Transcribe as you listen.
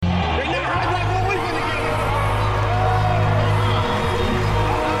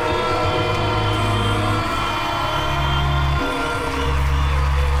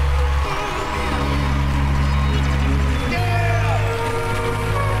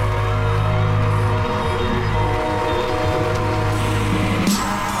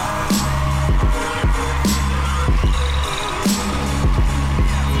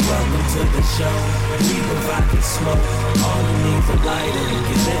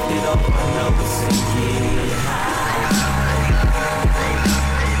overdose and get high.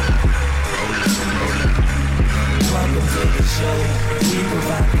 Welcome to the show, we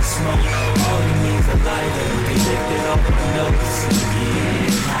provide the smoke. All you need is a lighter, we lift it off the notes and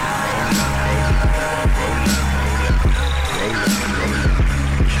get high.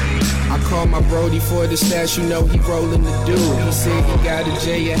 I called my Brody for the stash, you know he rolling the dude. He said he got a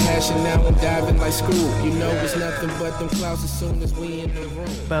J, a hash, and now I'm diving like Scoob. You know it's nothing but them clouds as soon as we in the room.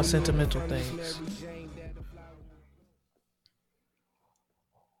 About sentimental things.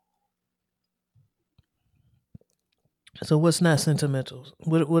 So what's not sentimental?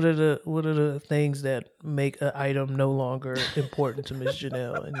 What are the things that make an item no longer important to Miss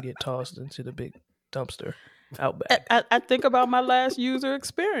Janelle and get tossed into the big dumpster out back? I think about my last user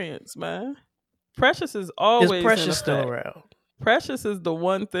experience, man. Precious is always Is Precious still around? Precious is the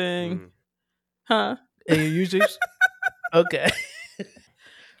one thing, huh? And your users? Okay.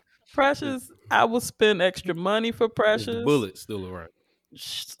 Precious, I will spend extra money for Precious. Bullet still around.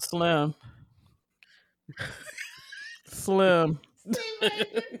 Slim. Slim.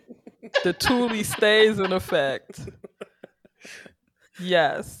 The Thule stays in effect.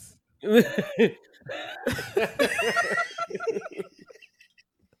 Yes. What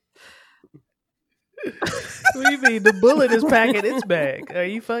do you mean? The Bullet is packing its bag. Are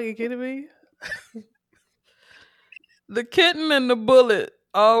you fucking kidding me? The kitten and the Bullet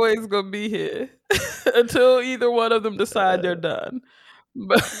always gonna be here until either one of them decide they're done.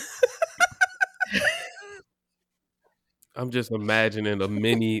 But I'm just imagining a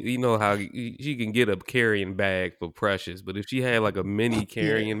mini. You know how she can get a carrying bag for Precious, but if she had like a mini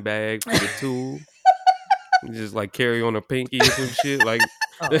carrying bag for the tool, just like carry on a pinky or some shit, like.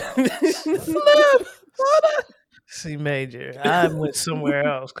 See, Major, I went somewhere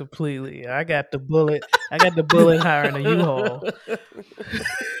else completely. I got the Bullet. I got the Bullet hiring a U-Haul.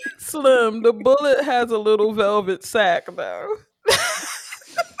 Slim, the Bullet has a little velvet sack though.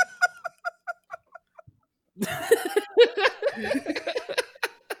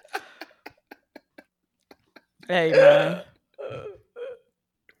 Hey man.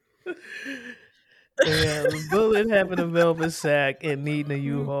 Yeah, the Bullet having a velvet sack and needing a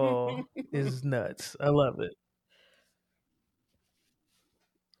U-Haul is nuts. I love it.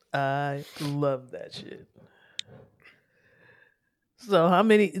 I love that shit. So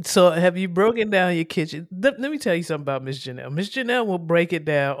have you broken down your kitchen? Let me tell you something about Miss Janelle. Miss Janelle will break it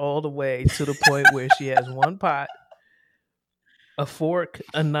down all the way to the point where she has one pot, a fork,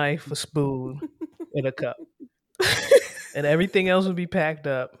 a knife, a spoon, and a cup. And everything else will be packed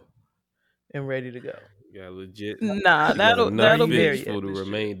up and ready to go. Yeah, legit. Nah, that'll be very for the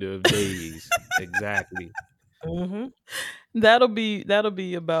remainder of days. Exactly. Mm-hmm. That'll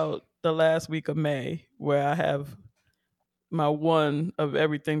be about the last week of May where I have my one of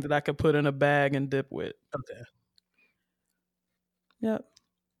everything that I could put in a bag and dip with. Okay. Yep.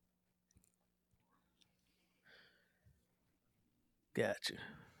 Gotcha.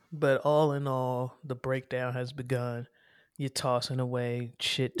 But all in all, the breakdown has begun. You're tossing away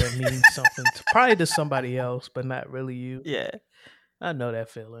shit that means something probably to somebody else, but not really you. Yeah. I know that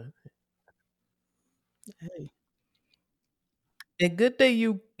feeling. Hey. And good that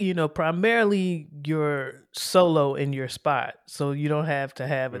you primarily you're solo in your spot, so you don't have to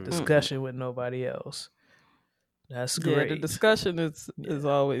have a discussion with nobody else. That's great. Yeah, the discussion is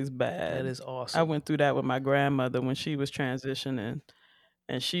always bad. That is awesome. I went through that with my grandmother when she was transitioning,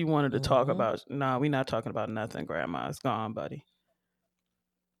 and she wanted to talk about, nah, we're not talking about nothing, Grandma. It's gone, buddy.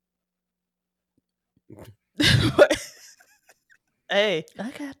 Hey. I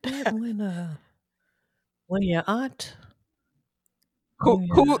got that when your aunt...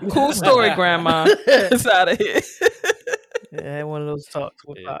 Cool story, Grandma. It's out of here. Yeah, I had one of those talks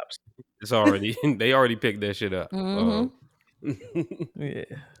with Pops. It's already they already picked that shit up. Mm-hmm. Yeah.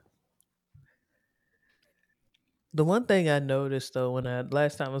 The one thing I noticed though when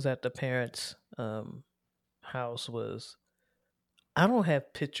last time I was at the parents' house was I don't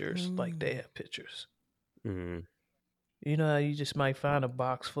have pictures like they have pictures. Mm-hmm. You know how you just might find a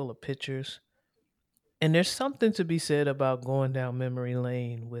box full of pictures. And there's something to be said about going down memory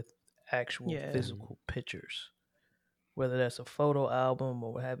lane with actual physical pictures. Whether that's a photo album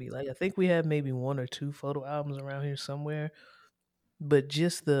or what have you. Like I think we have maybe 1 or 2 photo albums around here somewhere. But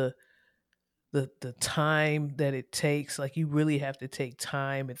just the time that it takes, like you really have to take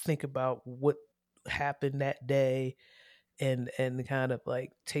time and think about what happened that day and kind of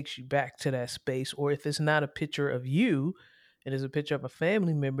like takes you back to that space. Or if it's not a picture of you, and it's a picture of a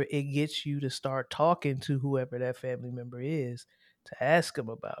family member, it gets you to start talking to whoever that family member is to ask them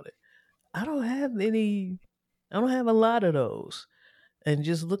about it. I don't have a lot of those. And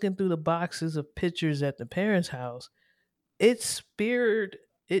just looking through the boxes of pictures at the parents' house, it speared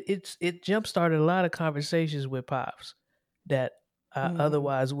it jump started a lot of conversations with Pops that I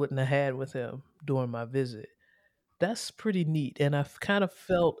otherwise wouldn't have had with him during my visit. That's pretty neat. And I've kind of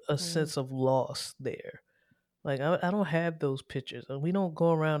felt a sense of loss there. Like I don't have those pictures. And we don't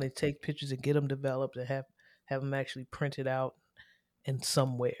go around and take pictures and get them developed and have them actually printed out in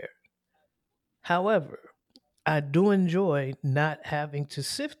somewhere. However, I do enjoy not having to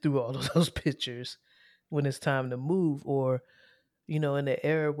sift through all of those pictures when it's time to move, or in the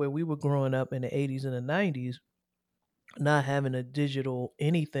era where we were growing up in the 80s and the 90s, not having a digital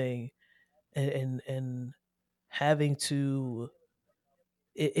anything, and having to,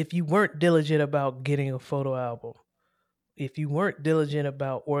 if you weren't diligent about getting a photo album, if you weren't diligent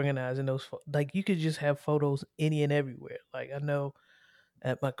about organizing those, like, you could just have photos any and everywhere. Like, I know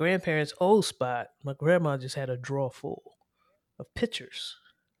at my grandparents' old spot, my grandma just had a drawer full of pictures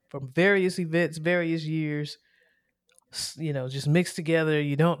from various events, various years, just mixed together.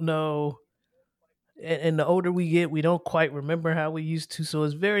 You don't know. And the older we get, we don't quite remember how we used to. So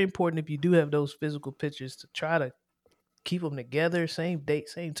it's very important, if you do have those physical pictures, to try to keep them together, same date,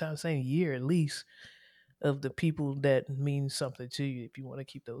 same time, same year at least, of the people that mean something to you, if you want to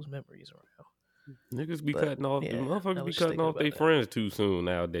keep those memories around. Niggas be cutting off. yeah, The I motherfuckers be was cutting thinking off their about that. friends too soon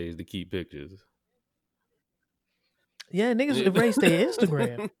nowadays to keep pictures. Yeah, niggas erase their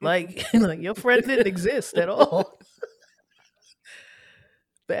Instagram. Like your friend didn't exist at all.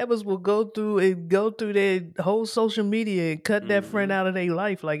 Babbers will go through their whole social media and cut that friend out of their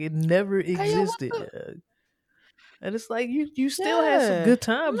life like it never existed. And it's like you still had some good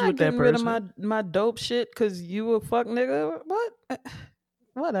I'm times not with that getting rid of person. my dope shit because you a fuck nigga. What?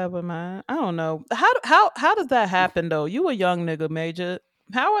 Whatever, man. I don't know. How does that happen though? You a young nigga, Major.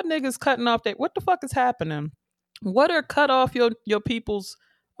 How are niggas cutting off their? What the fuck is happening? What are cut off your people's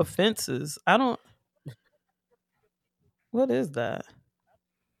offenses? I don't. What is that?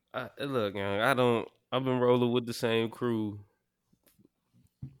 Look, man, I've been rolling with the same crew.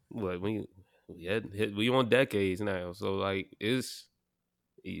 What we on decades now, so like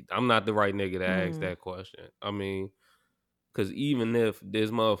I'm not the right nigga to ask that question. I mean, because even if there's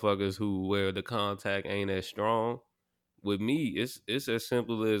motherfuckers where the contact ain't as strong, with me, it's as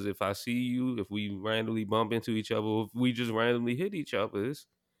simple as, if I see you, if we randomly bump into each other, if we just randomly hit each other,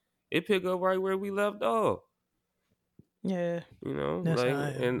 it pick up right where we left off. Yeah, That's like, how I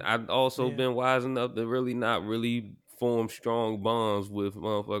am. and I've also been wise enough to really not really form strong bonds with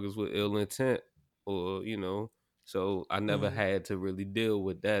motherfuckers with ill intent, or so I never had to really deal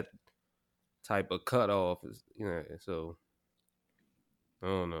with that type of cutoff. So I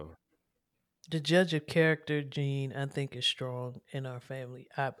don't know. The judge of character gene, I think, is strong in our family.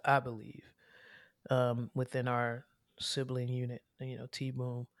 I believe, within our sibling unit.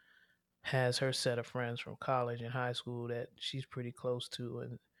 T-Boom has her set of friends from college and high school that she's pretty close to,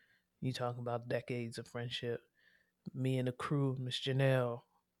 and you talk about decades of friendship. Me and the crew, Miss Janelle,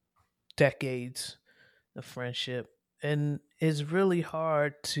 decades of friendship, and it's really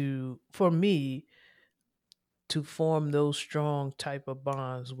hard for me to form those strong type of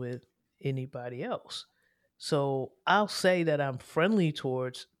bonds with anybody else. So I'll say that I'm friendly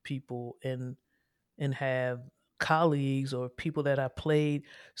towards people and have colleagues or people that I played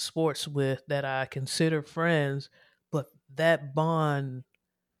sports with that I consider friends, but that bond,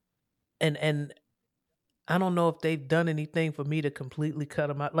 and I don't know if they've done anything for me to completely cut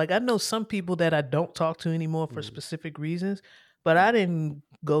them out. Like, I know some people that I don't talk to anymore for specific reasons, but I didn't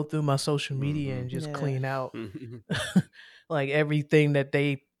go through my social media and just clean out like everything that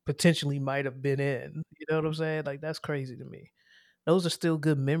they potentially might have been in. You know what I'm saying? Like, that's crazy to me. Those are still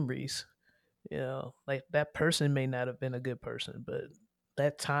good memories. Like, that person may not have been a good person, but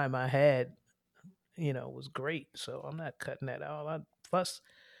that time I had, was great. So I'm not cutting that out. Plus,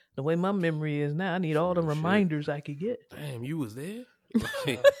 the way my memory is now, I need all the reminders I could get. Damn, you was there?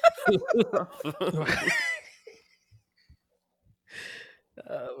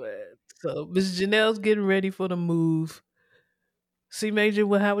 Oh, man. So Miss Janelle's getting ready for the move. C Major,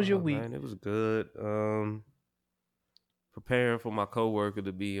 how was your week? Man, it was good. Preparing for my coworker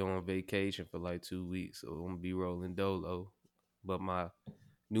to be on vacation for like 2 weeks, so I'm gonna be rolling dolo. But my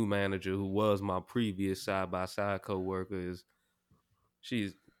new manager, who was my previous side-by-side coworker,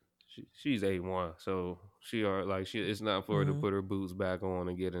 she's A1, so it's not for her to put her boots back on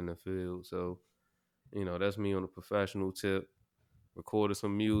and get in the field. So that's me on a professional tip. Recorded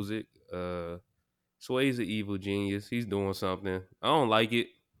some music. Sway's an evil genius. He's doing something. I don't like it,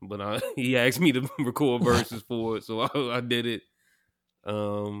 but he asked me to record verses for it, so I did it.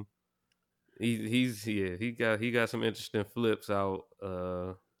 he got some interesting flips out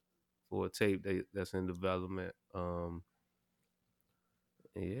for a tape that's in development. I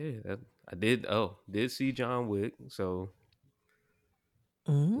did see John Wick, so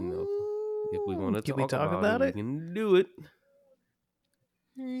if we want to Can we talk about about it, it? we can do it.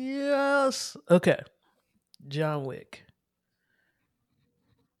 Yes. Okay. John Wick.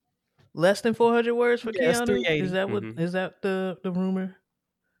 Less than 400 words for Yes, Keanu? 380. Is that what? Mhm. Is that the rumor?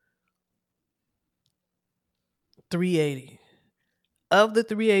 380. Of the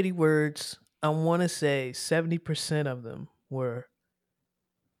 380 words, I want to say 70% of them were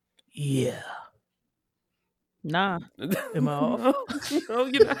yeah. Nah. Am I off? No,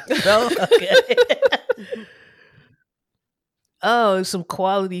 you're not. No? Okay. Oh, it's some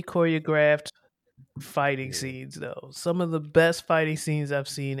quality choreographed fighting scenes though. Some of the best fighting scenes I've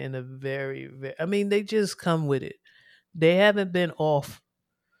seen in a very I mean, they just come with it. They haven't been off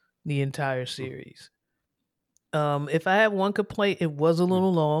the entire series. If I had one complaint, it was a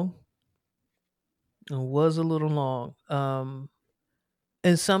little long. It was a little long.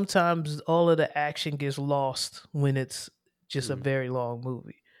 And sometimes all of the action gets lost when it's just a very long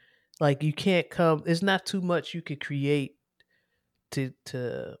movie. Like you can't it's not too much you could create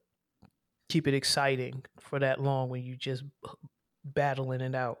to keep it exciting for that long when you just battling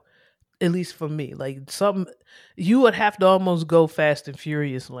it out. At least for me, like you would have to almost go Fast and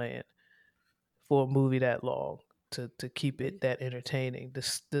Furious land for a movie that long to keep it that entertaining.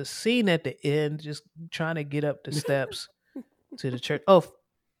 The scene at the end, just trying to get up the steps to the church. Oh,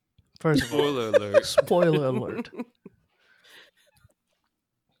 first of all, Spoiler alert. spoiler alert.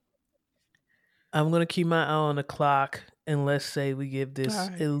 I'm gonna keep my eye on the clock, and let's say we give this All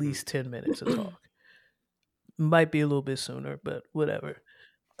right. at least 10 minutes of talk. Might be a little bit sooner, but whatever.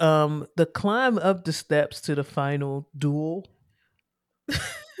 The climb up the steps to the final duel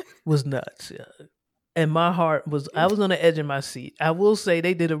was nuts. Yeah. And my heart I was on the edge of my seat. I will say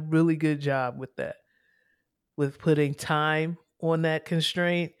they did a really good job with that, with putting time on that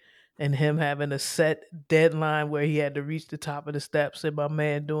constraint and him having a set deadline where he had to reach the top of the steps, and my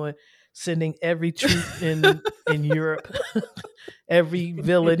man sending every troop in Europe, every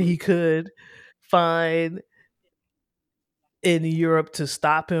villain he could find in Europe to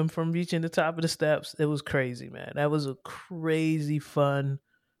stop him from reaching the top of the steps. It was crazy, man. That was a crazy fun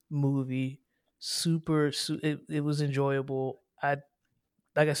movie. It was enjoyable. Like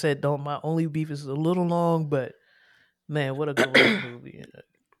I said, my only beef is a little long, but man, what a great movie.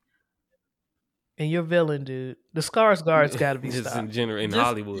 And your villain, dude, the Skarsgård's got to be Just stopped. in general in Just-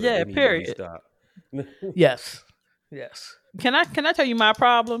 Hollywood. yeah, they need to be period. stopped. Yes. Can I tell you my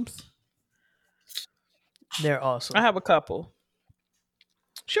problems? They're awesome. I have a couple.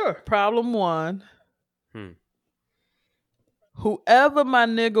 Sure. Problem one. Hmm. Whoever my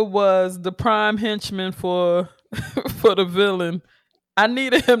nigga was, the prime henchman for for the villain, I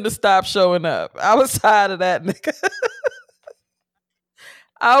needed him to stop showing up. I was tired of that nigga.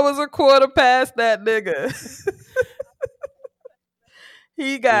 I was a quarter past that nigga.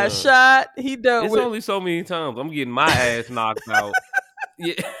 He got shot. He dealt It's with only so many times I'm getting my ass knocked out.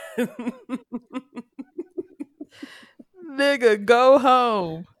 Yeah. nigga, go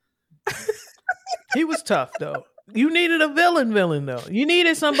home. He was tough though. You needed a villain though. You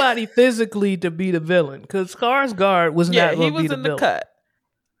needed somebody physically to be the villain because Skarsgård was Yeah, not he going to be was the in the villain. cut.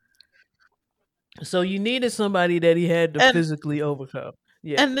 So you needed somebody that he had to And- physically overcome.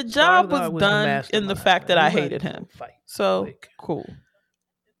 Yeah, And the job Skarsgård was a done in the mastermind, fact that man. I He hated wasn't him. gonna fight. So Like, cool.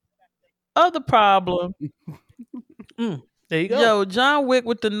 Other problem. there you go. Yo, John Wick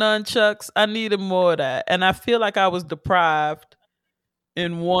with the nunchucks. I needed more of that. And I feel like I was deprived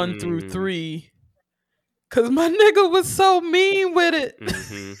in 1 through 3. Cause my nigga was so mean with it.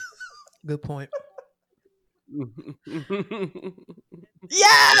 Mhm. Good point.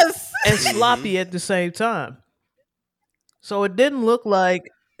 Yes. And sloppy at the same time. So it didn't look like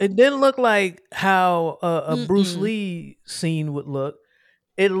how a Bruce Lee scene would look.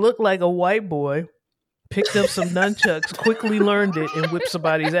 It looked like a white boy picked up some nunchucks, quickly learned it, and whipped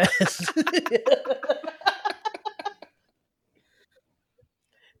somebody's ass.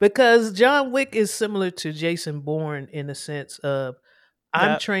 Because John Wick is similar to Jason Bourne in the sense of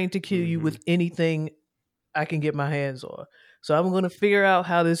I'm Yep. trained to kill you with anything I can get my hands on. So I'm going to figure out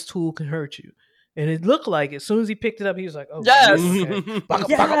how this tool can hurt you. And it looked like as soon as he picked it up, he was like, "Oh, Yes. okay. Baka,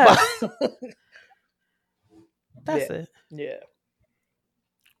 Yes. baka, baka." That's Yeah. it.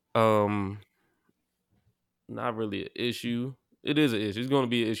 Yeah. Not really an issue. It is an issue. It's going to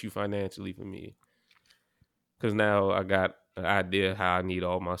be an issue financially for me because now I got an idea how I need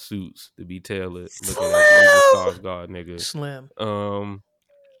all my suits to be tailored. Looking like the Skarsgård nigga. Slim.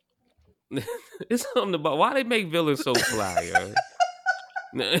 It's something about why they make villains so fly,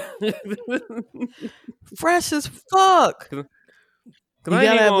 yo. Fresh as fuck. Cause You I ain't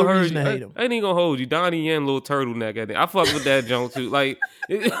gotta even have gonna a hurt reason you. to hate him. I ain't even gonna hold you. Donnie Yen, little turtleneck. I think I fuck with that joint too. Like,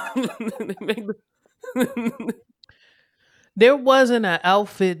 they make There wasn't an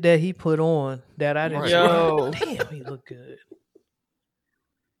outfit that he put on that I didn't Right. say, Yo. damn, he look good.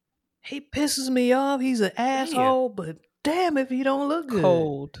 He pisses me off. He's an asshole, but damn if he don't look good.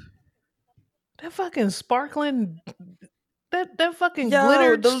 Cold. That fucking sparkling, that fucking Yo,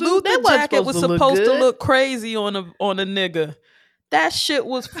 glittered the suit, Luther that wasn't jacket was supposed to good. look crazy on a nigga. That shit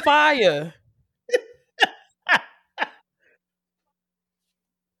was fire.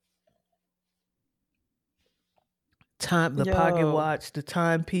 Time, the pocket Yo. watch, the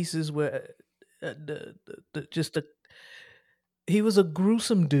timepieces were he was a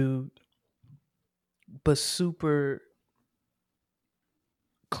gruesome dude, but super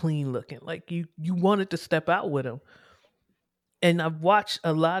clean looking. Like you wanted to step out with him. And I've watched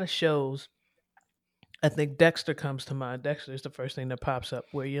a lot of shows. I think Dexter comes to mind. Dexter is the first thing that pops up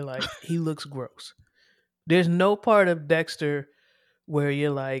where you're like, he looks gross. There's no part of Dexter where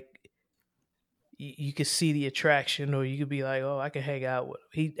you're like, you could see the attraction, or you could be like, oh, I can hang out with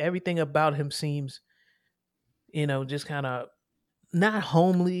him. Everything about him seems, just kind of not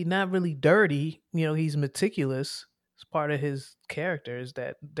homely, not really dirty. He's meticulous. It's part of his character is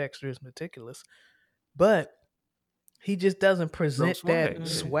that Dexter is meticulous, but he just doesn't present swag, that yeah.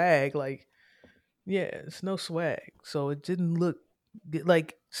 swag. Like, yeah, it's no swag. So it didn't look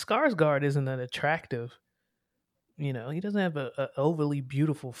like Skarsgård isn't an attractive. He doesn't have a overly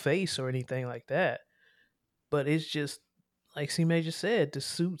beautiful face or anything like that. But it's just like C Major said, the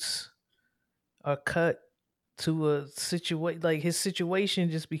suits are cut to a situation. Like his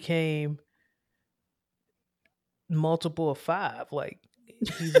situation just became multiple of 5. Like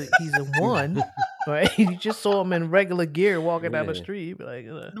he's a 1, right? You just saw him in regular gear walking down the Yeah. street. You'd be like,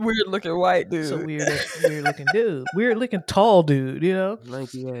 Weird looking white dude. so weird looking dude, weird looking tall dude.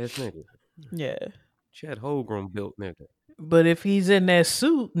 lanky ass nigga. Yeah. Chad Holmgren built nigga. But if he's in that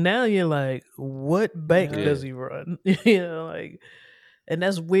suit, now you're like, what bank Yeah. does he run? And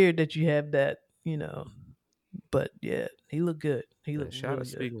that's weird that you have that, But yeah, he looked good. He looked Shout really out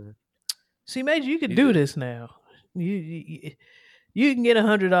good. speaking. See, Major, you can He do did. this now. You can get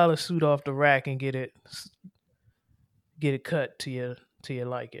 $100 suit off the rack and get it cut to your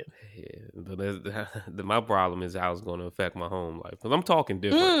liking. Yeah, but my problem is how it's going to affect my home life. Because I'm talking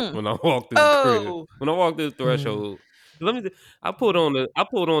different when I walk through the crib. Oh. When I walk through the threshold, I put on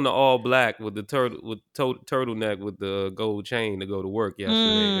the all black with the turtleneck with the gold chain to go to work yesterday.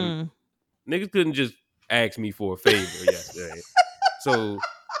 And niggas couldn't just ask me for a favor yesterday. So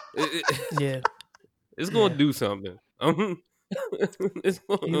Yeah. it's going to do something. You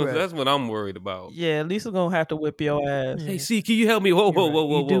right. That's what I'm worried about. Yeah, at least we're gonna have to whip your ass. Hey, C, can you help me? Whoa, You're right.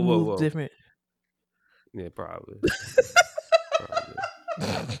 whoa, You do move whoa. different. Yeah, probably.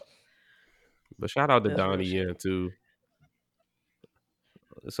 But shout out to That's real Donnie shit. Yen too.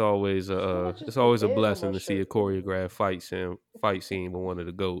 It's always a blessing to see a choreographed fight scene with one of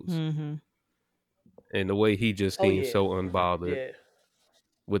the goats, Mm-hmm. and the way he just Oh, seems yeah. so unbothered Yeah.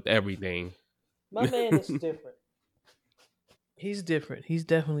 with everything. My man is different. He's different. He's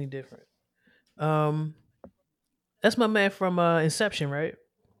definitely different. That's my man from Inception, right?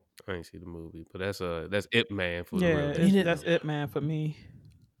 I ain't see the movie, but that's Ip Man for the Yeah, real. it's- that's it, man, for me.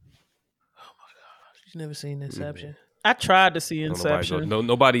 You've never seen Inception? I tried to see Don't nobody, Inception.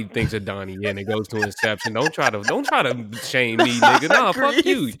 nobody thinks of Donnie Yen and goes to Inception. Don't try to shame me, nigga. Nah, fuck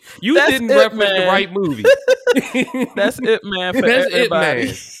you. You That's didn't Ip reference the Man. right movie. That's it, man, for That's Ip everybody.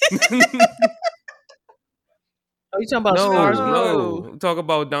 Man. Oh, you talking about No, Skarsgård? no. Talk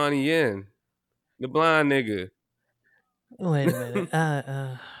about Donnie Yen, the blind nigga. Wait a minute.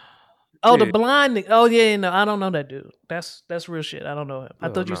 The Yeah. blind nigga. Oh yeah, no, I don't know that dude. That's real shit. I don't know him. I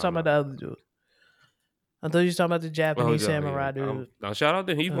No, thought you were talking no. about the other dude. I thought you were talking about the Japanese Oh, samurai yeah. dude. Now shout out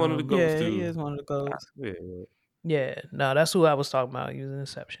to him. He's one of the Yeah, goats Yeah, too. he is one of the goats. Yeah. Yeah, no, that's who I was talking about. He was in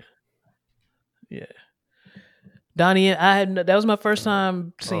Inception. Yeah, Donnie. That was my first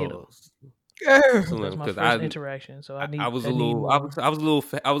time seeing him. That was my Because first interaction. So I was a little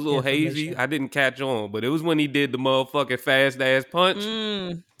information. hazy. I didn't catch on, but it was when he did the motherfucking fast ass punch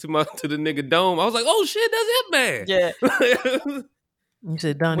to the nigga dome. I was like, oh shit, that's it, man. Yeah. You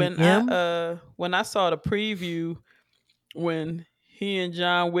said Donnie When I saw the preview when he and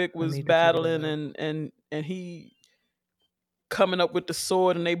John Wick was need to battling figure and he coming up with the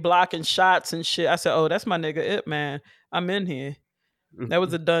sword and they blocking shots and shit, I said, oh, that's my nigga Ip Man. I'm in here. That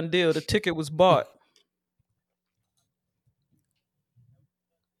was a done deal. The ticket was bought.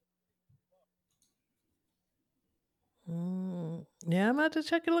 Yeah, I'm about to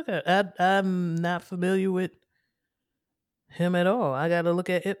check a look at. I'm not familiar with him at all. I got to look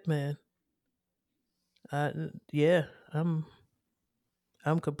at Ip Man. Yeah, I'm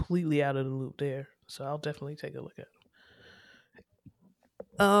completely out of the loop there, so I'll definitely take a look at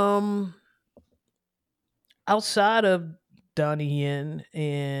it. Outside of Donnie Yen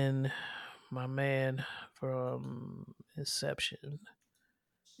and my man from Inception,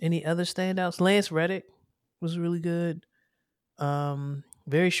 any other standouts? Lance Reddick was really good.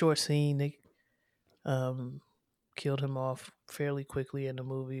 Very short scene. They killed him off fairly quickly in the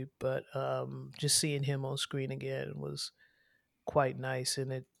movie, but just seeing him on screen again was quite nice,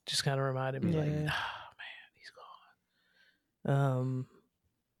 and it just kind of reminded me, like, Yeah. man, he's gone.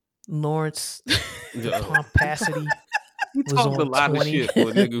 Lawrence Yeah. Pompacity He was talked a on lot 20. of shit for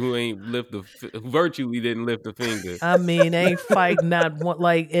a nigga who ain't virtually didn't lift a finger. I mean, ain't fight not one,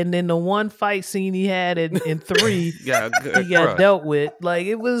 like, and then the one fight scene he had in 3, he got dealt with. Like,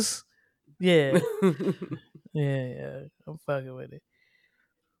 it was, yeah. Yeah, I'm fucking with it.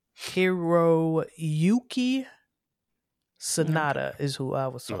 Hiroyuki Sanada is who I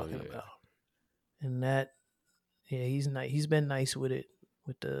was talking about, and that, yeah, he's nice. He's been nice with it,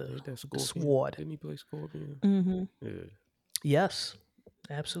 with the sword. Didn't he play Scorpion? Mm-hmm. Yeah. Yes,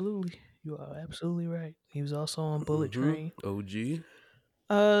 absolutely. You are absolutely right. He was also on Bullet Train. OG.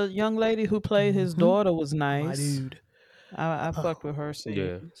 Young lady who played his daughter was nice. My dude. I fucked with her scenes.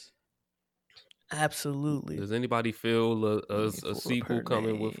 Yeah. Absolutely. Does anybody feel a pull up sequel her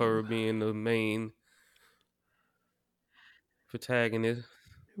coming with her being the main protagonist?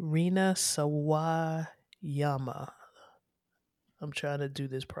 Rina Sawayama. I'm trying to do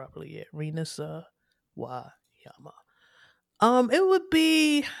this properly. Yeah, Rina Sawayama. It would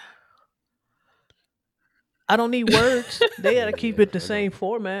be. I don't need words. They gotta keep it the same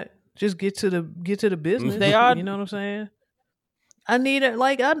format. Just get to the business. They are. You know what I'm saying? I need it.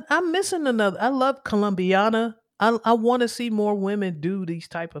 Like, I'm missing another. I love Colombiana. I want to see more women do these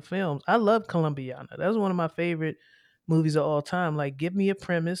type of films. I love Colombiana. That's one of my favorite movies of all time. Like, give me a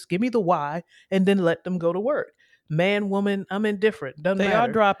premise, give me the why, and then let them go to work. Man, woman, I'm indifferent. Doesn't matter. They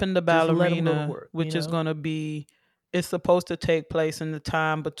are dropping the Just let 'em go to ballerina, work, which you is know? going to be. It's supposed to take place in the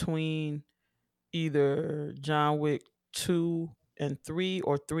time between either John Wick 2 and 3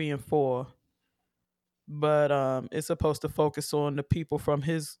 or 3 and 4. But it's supposed to focus on the people from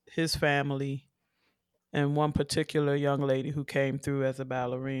his family and one particular young lady who came through as a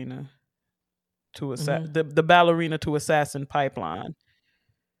ballerina to the ballerina to assassin pipeline.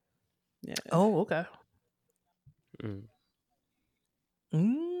 Yeah. Oh, okay.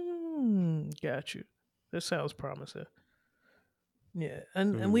 Mm. Got you. That sounds promising. Yeah,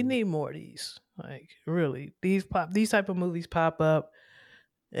 and we need more of these. Like, really, these type of movies pop up,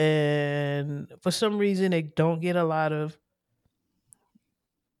 and for some reason they don't get a lot of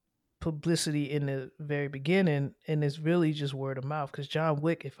publicity in the very beginning, and it's really just word of mouth. Because John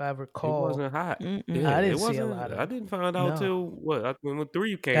Wick, if I recall, It wasn't hot. I Yeah, didn't it see a wasn't. lot of I it. didn't find out No. till what? When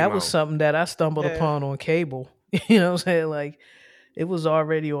 3 came out. That was something that I stumbled upon on cable. You know what I'm saying? Like, it was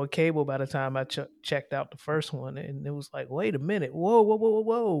already on cable by the time I checked out the first one, and it was like, wait a minute,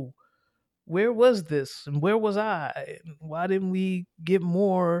 whoa, where was this, and where was I? And why didn't we get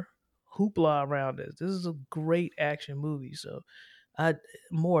more hoopla around this? This is a great action movie, so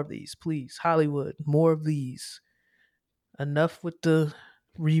more of these, please, Hollywood, more of these. Enough with the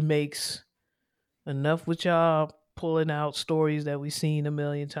remakes. Enough with y'all pulling out stories that we've seen a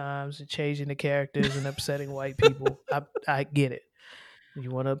million times and changing the characters and upsetting white people. I get it. You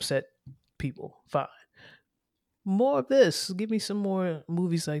want to upset people, fine. More of this. Give me some more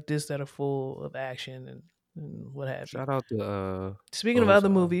movies like this that are full of action and what have you. Shout out to Speaking of other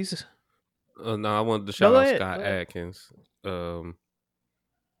movies. No, I wanted to shout Go out ahead, Scott go ahead. Atkins, who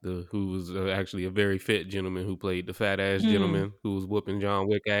was actually a very fit gentleman who played the fat ass gentleman who was whooping John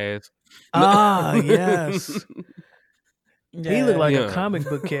Wick ass. Ah, yes. He looked like Yeah. a comic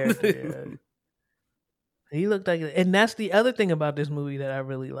book character. Yeah. He looked like, and that's the other thing about this movie that I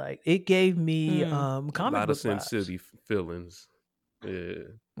really liked. It gave me A comic lot book of Sin vibes. City feelings. Yeah.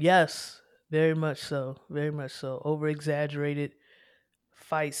 Yes, very much so. Very much so. Over exaggerated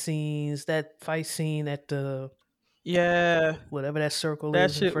fight scenes. That fight scene at the whatever that circle That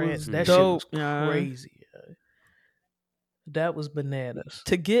is shit in France. was That dope, shit was crazy. That was bananas.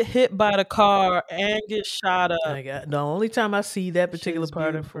 To get hit by the car and get shot up. Like, the only time I see that particular is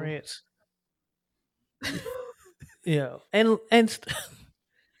part of beautiful. France, and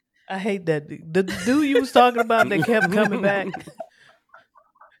I hate that dude. The dude you was talking about that kept coming back.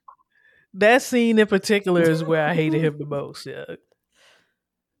 That scene in particular is where I hated him the most. Yeah.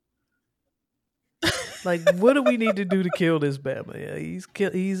 Like, what do we need to do to kill this Bama? Yeah,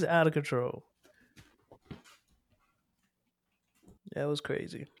 he's out of control. That was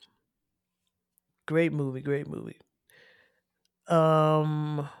crazy. Great movie.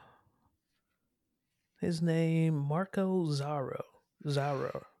 His name Marco Zarro.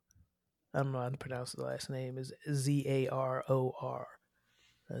 Zarro. I don't know how to pronounce the last name. Is Zaror.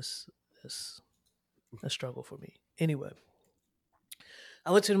 That's a struggle for me. Anyway,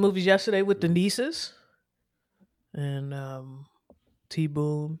 I went to the movies yesterday with the nieces and T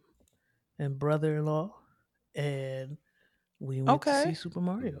Boom and brother-in-law, and we went to see Super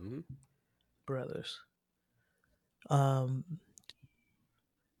Mario Brothers.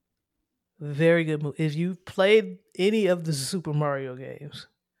 Very good movie. If you played any of the Super Mario games,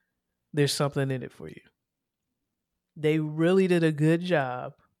 there's something in it for you. They really did a good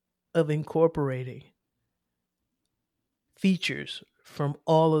job of incorporating features from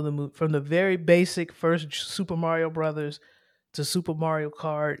all of the from the very basic first Super Mario Brothers to Super Mario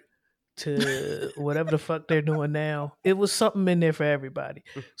Kart to whatever the fuck they're doing now. It was something in there for everybody.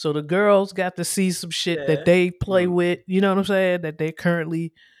 So the girls got to see some shit that they play with, you know what I'm saying, that they're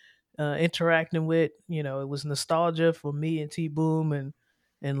currently interacting with. You know, it was nostalgia for me and T Boom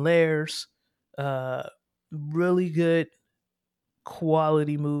and Lairs. Really good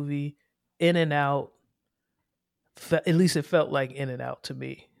quality movie. In and out. At least it felt like in and out to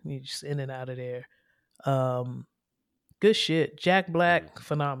me. You just in and out of there. Good shit. Jack Black,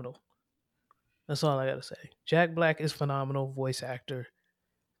 phenomenal. That's all I gotta say. Jack Black is phenomenal voice actor.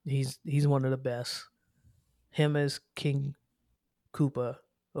 He's one of the best. Him as King Koopa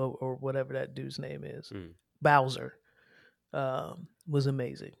or whatever that dude's name is, Bowser, was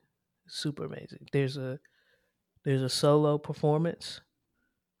amazing, super amazing. There's a solo performance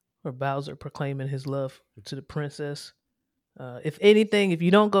where Bowser proclaiming his love to the princess. If anything, if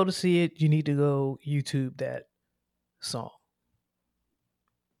you don't go to see it, you need to go YouTube that song.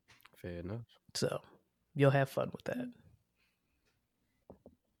 Fair enough. So you'll have fun with that.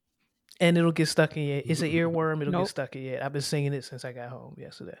 And it'll get stuck in your... It's an earworm. It'll get stuck in your... I've been singing it since I got home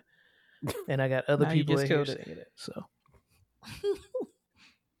yesterday. And I got other people in here singing it. So...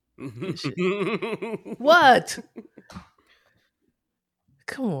 What?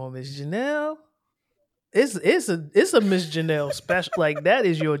 Come on, Miss Janelle. It's a Miss Janelle special. Like, that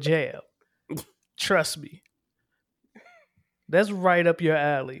is your jam. Trust me. That's right up your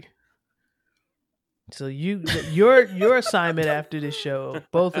alley. So your assignment after this show,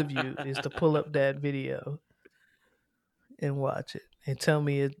 both of you, is to pull up that video and watch it and tell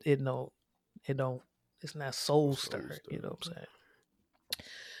me it's not soul stirring. You know what I'm saying?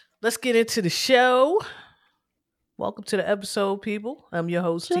 Let's get into the show. Welcome to the episode, people. I'm your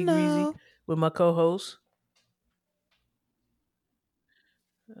host, T Greasy, with my co-host,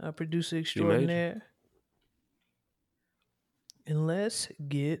 our producer extraordinaire. And let's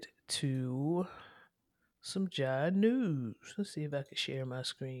get to some Jive news. Let's see if I can share my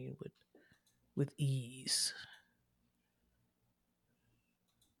screen with ease.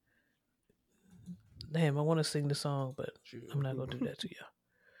 Damn, I want to sing the song, but I'm not going to do that to you.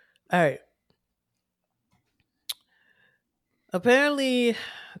 All right. Apparently,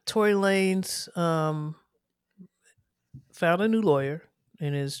 Tory Lanez found a new lawyer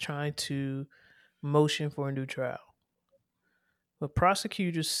and is trying to motion for a new trial. But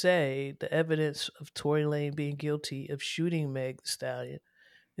prosecutors say the evidence of Tory Lanez being guilty of shooting Meg Thee Stallion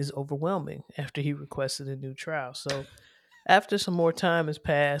is overwhelming after he requested a new trial. So after some more time has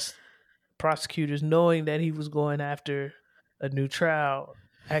passed, prosecutors, knowing that he was going after a new trial,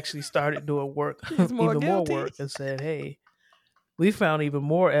 actually started doing more work and said, hey, we found even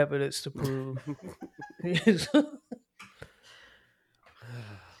more evidence to prove.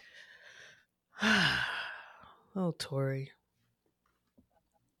 Oh, Tory.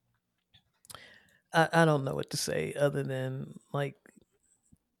 I don't know what to say other than, like,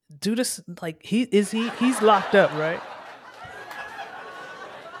 do this, like, he's locked up, right?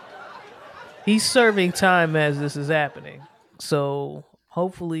 He's serving time as this is happening. So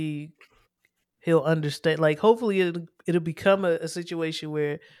hopefully he'll understand, like, hopefully it'll become a situation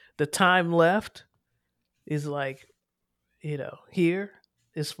where the time left is, like, you know, here,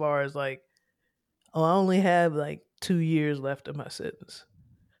 as far as, like, oh, I only have like 2 years left of my sentence.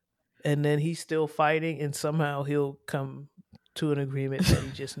 And then he's still fighting, and somehow he'll come to an agreement that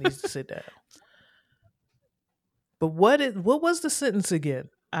he just needs to sit down. But what was the sentence again?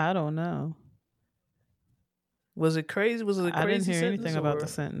 I don't know. Was it crazy? Was it a crazy I didn't hear sentence, anything about the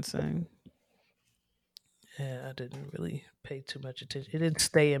sentencing. Yeah, I didn't really pay too much attention. It didn't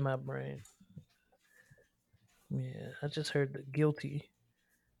stay in my brain. Yeah, I just heard the guilty.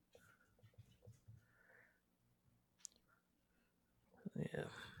 Yeah.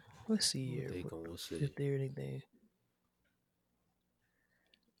 Let's see here. They gonna say. If there anything.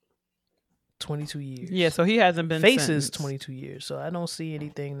 22 years. Yeah, so he hasn't been Faces sentenced. 22 years. So I don't see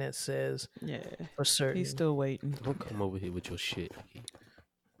anything that says Yeah, for certain. he's still waiting. Don't come over here with your shit.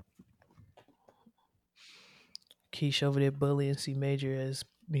 Keish over there bullying C Major as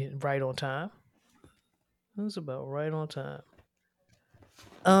being right on time. That's about right on time.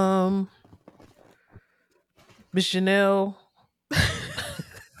 Miss Janelle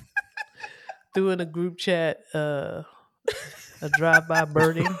threw in a group chat a drive-by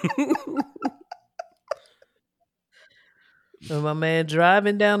birding. And my man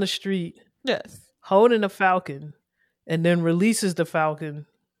driving down the street Yes. holding a falcon and then releases the falcon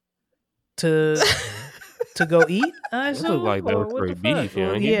to go eat. I It assume, looked like that or was what the for beef, fuck? you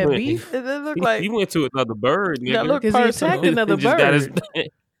know. Or He he had went- beef. It looked like He went to another bird, nigga. That looked Because he personal. attacked another He just got his- bird.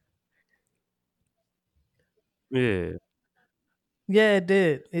 Yeah. Yeah, it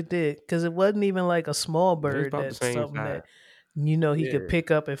did. It did. Because it wasn't even like a small It was bird about the that's same something size. that, he Yeah. could pick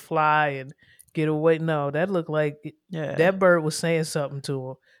up and fly and get away. No, that looked like Yeah. that bird was saying something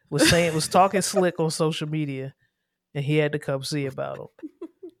to him. Was talking slick on social media, and he had to come see about him.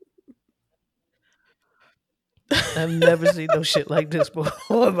 I've never seen no shit like this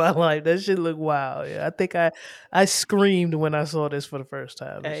before in my life. That shit looked wild. Yeah, I think I screamed when I saw this for the first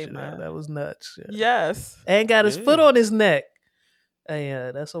time. Hey, Shit, man. that was nuts. Yeah. Yes. And got his Yeah. foot on his neck.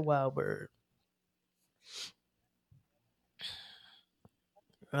 Yeah, that's a wild bird.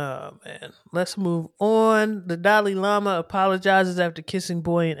 Oh man, let's move on. The Dalai Lama apologizes after kissing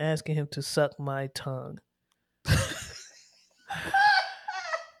boy and asking him to suck my tongue. He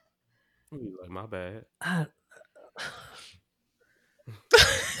was like, my bad.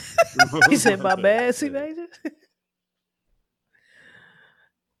 He said, "My bad, C Major."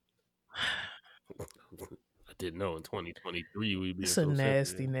 I didn't know in 2023 we'd be It's so a nasty,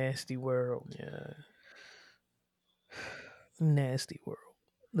 sensitive. nasty world. Yeah, nasty world.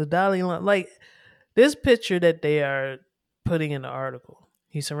 The Dalai Lama, like this picture that they are putting in the article.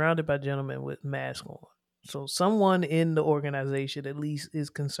 He's surrounded by gentlemen with masks on. So someone in the organization at least is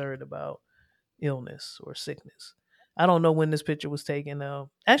concerned about illness or sickness. I don't know when this picture was taken.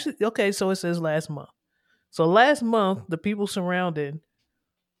 Actually, okay, so it says last month. So last month, the people surrounding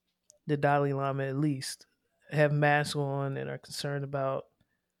the Dalai Lama at least have masks on and are concerned about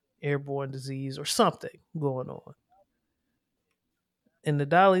airborne disease or something going on. And the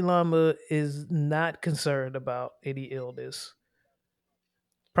Dalai Lama is not concerned about any illness.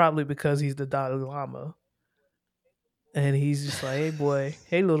 Probably because he's the Dalai Lama. And he's just like,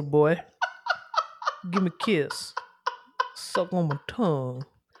 hey little boy, give me a kiss. Suck on my tongue.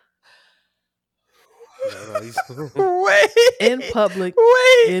 Wait. In public,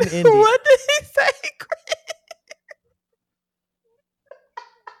 Wait. in India. What did he say?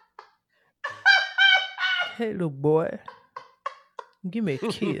 Hey little boy, give me a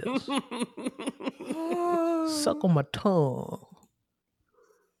kiss. Suck on my tongue.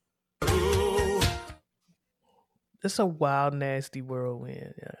 It's a wild, nasty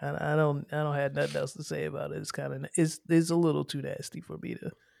whirlwind. I don't have nothing else to say about it. It's kind of it's a little too nasty for me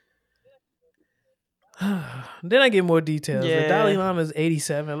to. Then I get more details. Yeah. The Dalai Lama is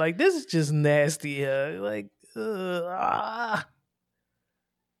 87. Like this is just nasty.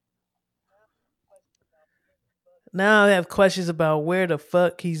 Now I have questions about where the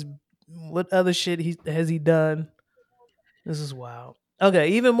fuck what other shit has he done. This is wild. Okay,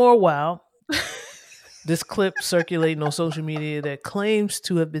 even more wild. This clip circulating on social media that claims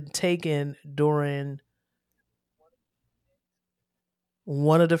to have been taken during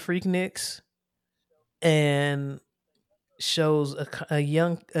one of the Freakniks and shows a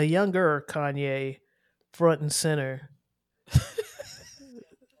younger Kanye front and center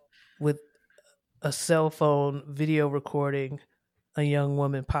with a cell phone video recording a young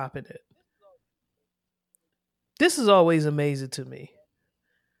woman popping it. This is always amazing to me.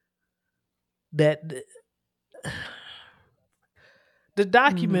 That the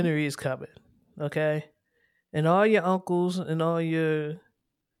documentary is coming, okay? And all your uncles and all your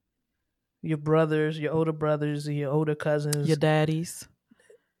brothers, your older brothers and your older cousins. Your daddies.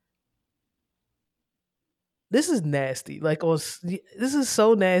 This is nasty. This is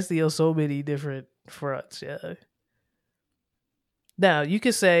so nasty on so many different fronts, yeah. Now, you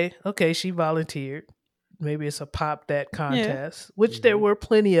could say, okay, she volunteered. Maybe it's a pop that contest, which there were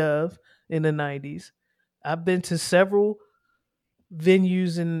plenty of in the 90s. I've been to several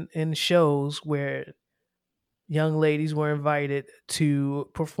venues and shows where young ladies were invited to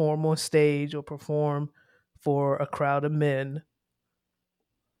perform on stage or perform for a crowd of men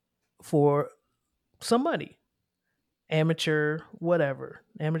for some money. amateur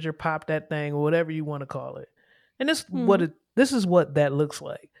pop that thing or whatever you want to call it. And this is what that looks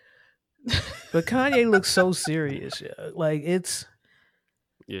like. But Kanye looks so serious, yeah. Like it's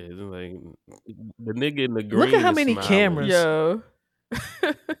like the nigga in the green. Look at how is many smiling. cameras. Yo.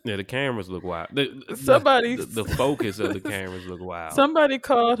 Yeah, the cameras look wild. Somebody- the focus of the cameras look wild. Somebody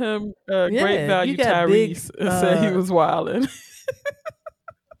called him Great Value you got Tyrese big, and said he was wilding.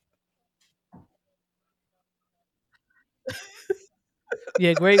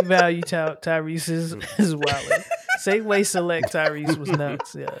 Yeah, Great Value Tyrese is wild. Safeway Select Tyrese was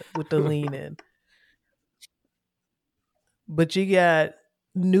nuts, yeah, with the lean in. But you got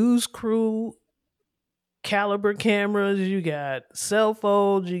News Crew caliber cameras, you got cell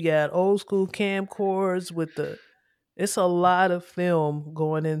phones, you got old school camcorders with it's a lot of film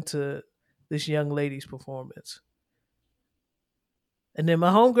going into this young lady's performance. And then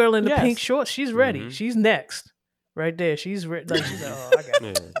my homegirl in the pink shorts, she's ready. Mm-hmm. She's next. Right there. She's like, oh, I got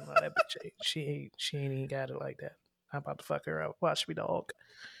it. No, that bitch ain't, she ain't even got it like that. I'm about to fuck her out. Watch me, dog.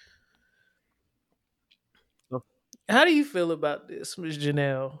 How do you feel about this, Ms.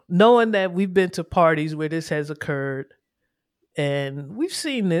 Janelle? Knowing that we've been to parties where this has occurred and we've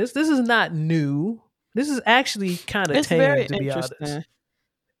seen this. This is not new. This is actually kind of tame, to be honest.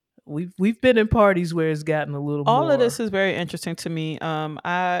 We've been in parties where it's gotten a little more. All of this is very interesting to me.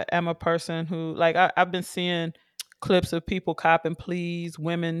 I am a person who, like, I've been seeing clips of people copping pleas,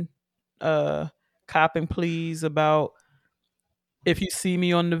 women copping pleas about if you see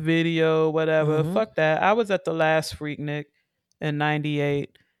me on the video, whatever. Mhm. Fuck that. I was at the last Freaknik in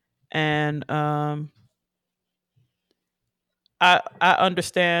 98 and I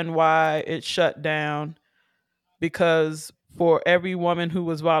understand why it shut down, because for every woman who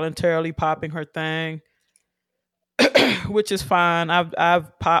was voluntarily popping her thing, which is fine.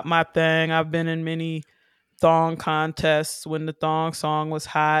 I've popped my thing. I've been in many thong contests when the thong song was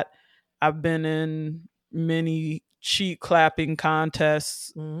hot. I've been in many cheek clapping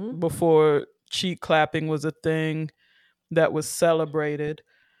contests before cheek clapping was a thing that was celebrated.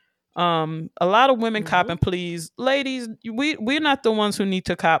 A lot of women copping please. Ladies, we're not the ones who need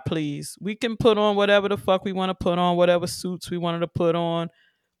to cop please. We can put on whatever the fuck we want to put on, whatever suits we wanted to put on,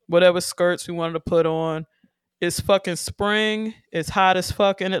 whatever skirts we wanted to put on. It's fucking spring. It's hot as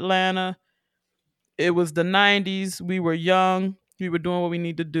fuck in Atlanta. It was the 90s. We were young. We were doing what we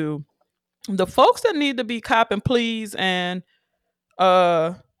need to do. The folks that need to be copping please and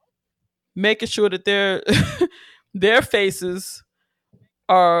making sure that their faces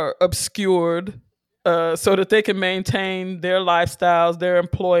are obscured so that they can maintain their lifestyles, their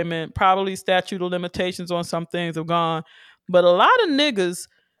employment. Probably statute of limitations on some things have gone. But a lot of niggas,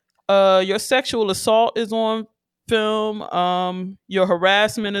 your sexual assault is on film. Your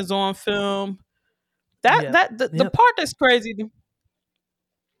harassment is on film. The part that's crazy.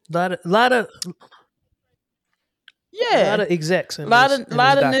 lot of execs. A lot of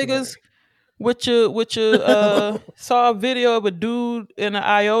niggas with your saw a video of a dude in an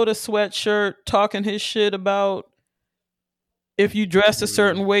IOTA sweatshirt talking his shit about if you dress a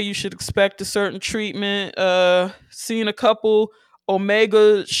certain way, you should expect a certain treatment. Seen a couple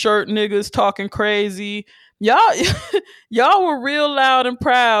Omega shirt niggas talking crazy. Y'all were real loud and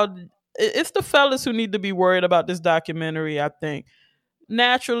proud. It's the fellas who need to be worried about this documentary, I think.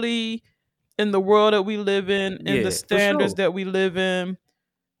 Naturally, in the world that we live in the standards that we live in,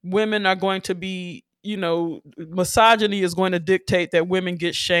 women are going to be, misogyny is going to dictate that women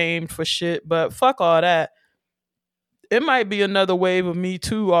get shamed for shit, but fuck all that. It might be another wave of Me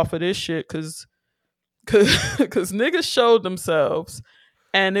Too off of this shit, because niggas showed themselves,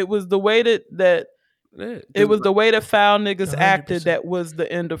 and it was the way that foul niggas 100%. Acted that was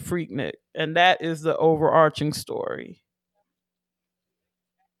the end of Freaknik, and that is the overarching story.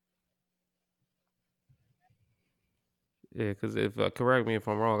 Yeah, because if correct me if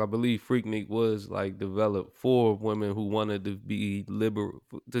I'm wrong, I believe Freaknik was like developed for women who wanted to be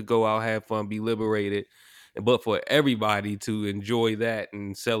to go out, have fun, be liberated, but for everybody to enjoy that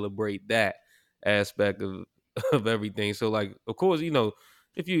and celebrate that aspect of everything. So, like, of course, if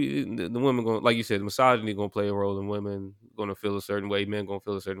the women going, like you said, misogyny gonna play a role in women gonna feel a certain way, men gonna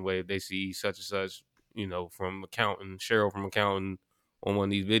feel a certain way if they see such and such, from Cheryl from accounting on one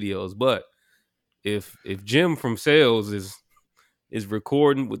of these videos, but. If Jim from sales is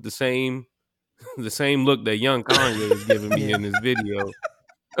recording with the same look that young Kanye is giving me in this video,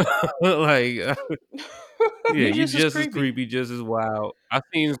 like you just as creepy, just as wild. I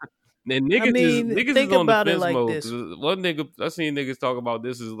seen niggas is on defense like mode. This. One nigga I seen niggas talk about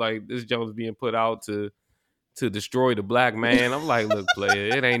this is like this Jones being put out to destroy the black man. I'm like, look,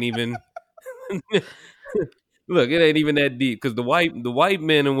 player, it ain't even. Look, it ain't even that deep because the white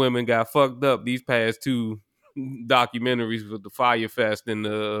men and women got fucked up these past two documentaries with the Fire Fest and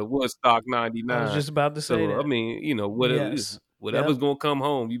the Woodstock I was '99. just about to say So that. I mean, Yes. whatever's Yep. gonna come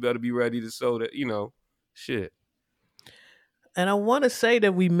home, you better be ready to sow that. Shit. And I want to say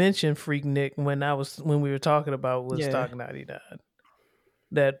that we mentioned Freak Nick when we were talking about Woodstock '99.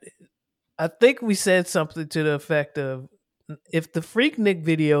 That I think we said something to the effect of, if the Freak Nick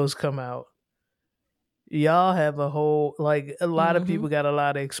videos come out, y'all have a whole, like, a lot of people got a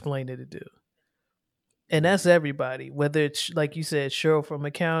lot of explaining to do. And that's everybody, whether it's, like you said, Cheryl from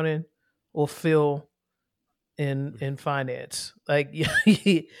accounting or Phil in finance. Like,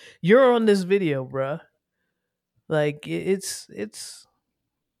 you're on this video, bruh. Like, it's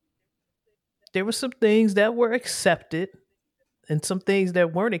there were some things that were accepted and some things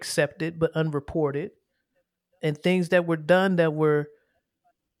that weren't accepted but unreported, and things that were done that were,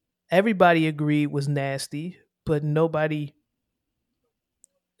 everybody agreed was nasty, but nobody,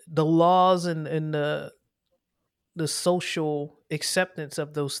 the laws and the social acceptance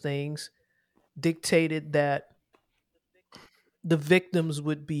of those things dictated that the victims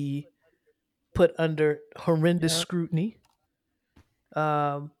would be put under horrendous scrutiny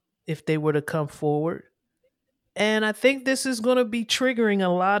if they were to come forward. And I think this is going to be triggering a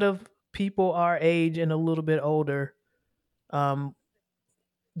lot of people our age and a little bit older,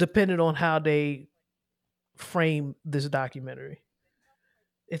 depending on how they frame this documentary.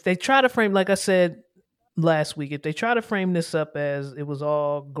 If they try to frame, like I said last week, if they try to frame this up as it was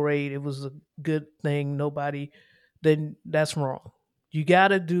all great, it was a good thing, then that's wrong. You got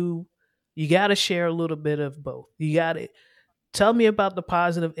to share a little bit of both. You got to tell me about the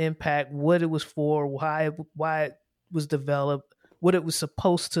positive impact, what it was for, why it was developed, what it was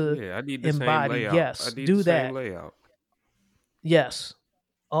supposed to I need the embody. same layout. Yes, I need do the that. same layout. Yes.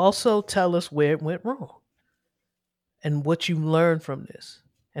 Also tell us where it went wrong and what you learned from this,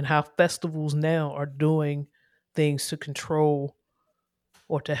 and how festivals now are doing things to control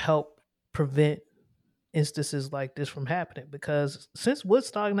or to help prevent instances like this from happening. Because since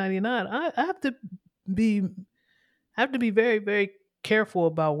Woodstock '99, I have to be very, very careful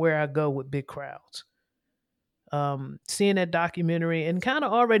about where I go with big crowds. Seeing that documentary and kind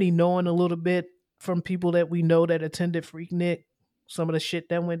of already knowing a little bit from people that we know that attended Freaknik, some of the shit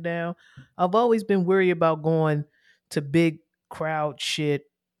that went down, I've always been worried about going to big crowd shit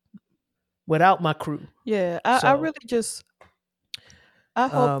without my crew. Yeah, I really just, I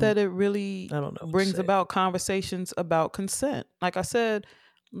hope that it really I don't know what to brings say. about conversations about consent. Like I said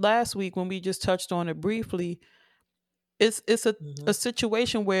last week when we just touched on it briefly, it's a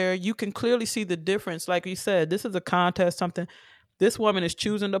situation where you can clearly see the difference. Like you said, this is a contest, something. This woman is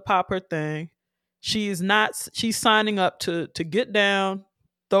choosing to pop her thing. She's signing up to get down,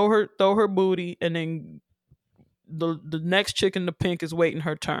 throw her booty, and then the next chick in the pink is waiting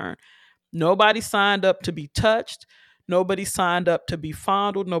her turn. Nobody signed up to be touched. Nobody signed up to be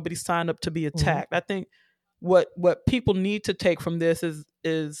fondled. Nobody signed up to be attacked. I think what people need to take from this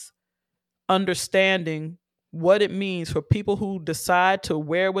is understanding what it means for people who decide to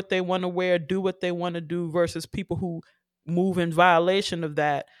wear what they want to wear, do what they want to do, versus people who move in violation of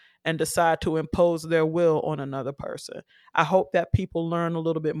that and decide to impose their will on another person. I hope that people learn a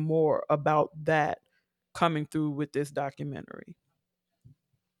little bit more about that coming through with this documentary.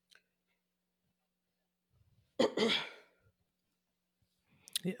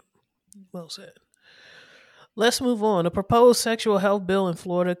 Yeah, well said. Let's move on. A proposed sexual health bill in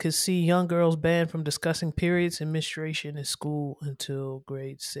Florida could see young girls banned from discussing periods and menstruation in school until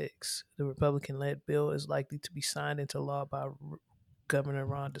grade 6. The Republican-led bill is likely to be signed into law by Governor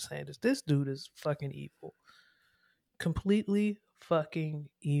Ron DeSantis. This dude is fucking evil. Completely fucking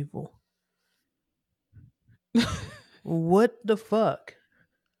evil. What the fuck?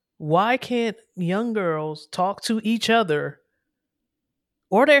 Why can't young girls talk to each other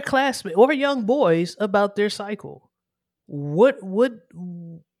or their classmates or young boys about their cycle? I'm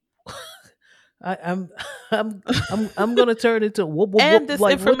gonna turn into And this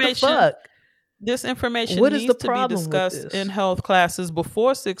like, information, what the fuck? This information What is needs the to be problem with discussed this? in health classes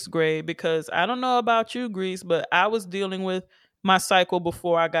before 6th grade, because I don't know about you, Grease, but I was dealing with my cycle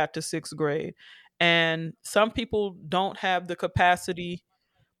before I got to 6th grade. And some people don't have the capacity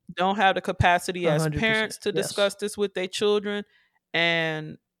as 100%, parents to yes. discuss this with their children,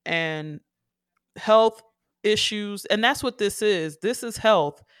 and health issues. And that's what this is. This is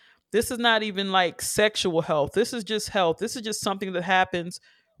health. This is not even like sexual health. This is just health. This is just something that happens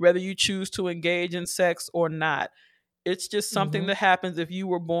whether you choose to engage in sex or not. It's just something that happens if you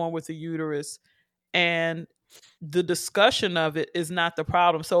were born with a uterus, and the discussion of it is not the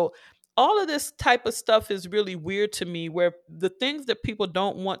problem. So all of this type of stuff is really weird to me, where the things that people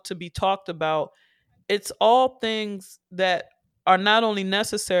don't want to be talked about, it's all things that are not only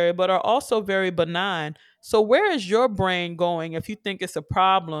necessary but are also very benign. So where is your brain going if you think it's a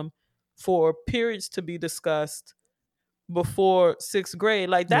problem for periods to be discussed before sixth grade?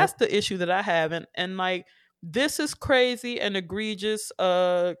 Like, that's the issue that I have. And like, this is crazy and egregious.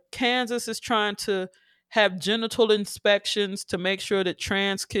 Kansas is trying to have genital inspections to make sure that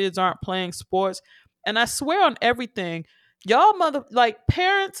trans kids aren't playing sports. And I swear on everything, y'all like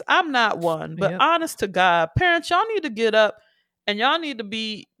parents, I'm not one, but Yep. honest to God, parents, y'all need to get up and y'all need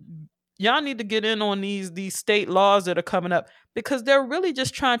to get in on these state laws that are coming up, because they're really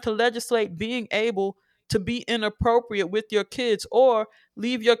just trying to legislate being able to be inappropriate with your kids, or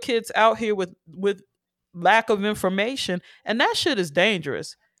leave your kids out here with lack of information. And that shit is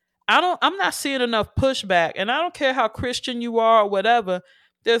dangerous. I'm not seeing enough pushback, and I don't care how Christian you are or whatever.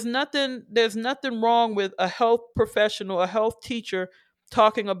 There's nothing wrong with a health professional, a health teacher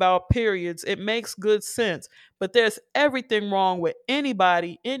talking about periods. It makes good sense. But there's everything wrong with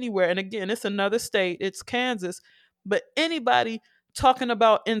anybody anywhere. And again, it's another state, it's Kansas, but anybody talking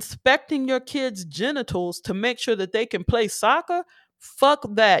about inspecting your kids' genitals to make sure that they can play soccer, fuck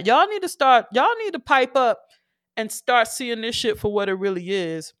that. Y'all need to pipe up and start seeing this shit for what it really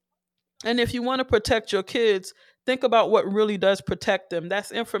is. And if you want to protect your kids, think about what really does protect them.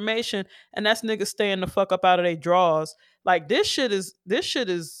 That's information, and that's niggas staying the fuck up out of their drawers. Like, this shit is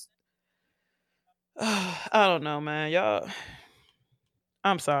I don't know, man. Y'all,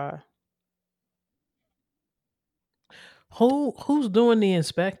 I'm sorry. Who's doing the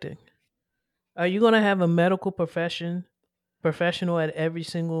inspecting? Are you going to have a medical professional at every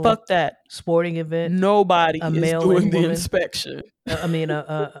single Fuck that. sporting event? Nobody A is male doing and the woman? inspection. I mean,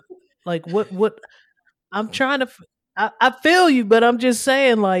 like what? I'm trying to. I feel you, but I'm just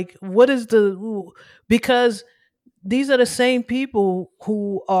saying, like, what is because these are the same people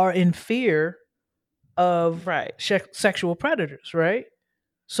who are in fear of Right. sexual predators, right?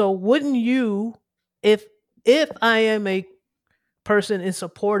 So wouldn't you, if I am a person in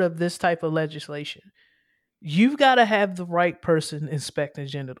support of this type of legislation, you've got to have the right person inspecting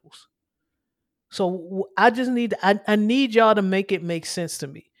genitals. So I just need I need y'all to make it make sense to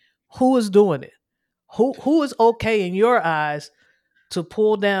me. Who is doing it? Who is okay in your eyes to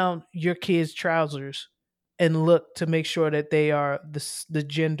pull down your kids' trousers and look to make sure that they are the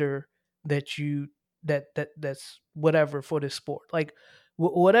gender that you that's whatever for this sport, like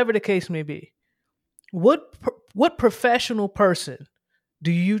whatever the case may be. What professional person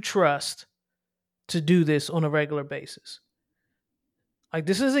do you trust to do this on a regular basis? Like,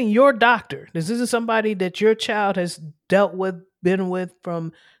 this isn't your doctor. This isn't somebody that your child has been with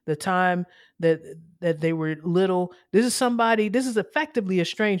from the time that they were little. This is effectively a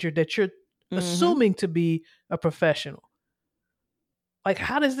stranger that you're assuming to be a professional. Like,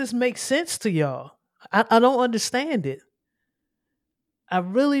 how does this make sense to y'all? I don't understand it. I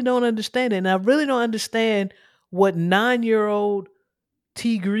really don't understand it. And I really don't understand what 9-year-old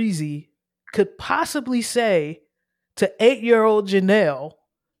T Greasy could possibly say to 8-year-old Janelle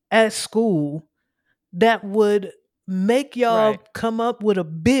at school that would make y'all come up with a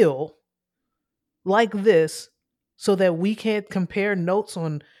bill like this so that we can't compare notes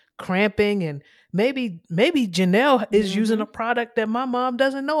on cramping, and maybe Janelle is using a product that my mom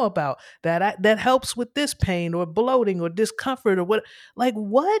doesn't know about that helps with this pain or bloating or discomfort or what. Like,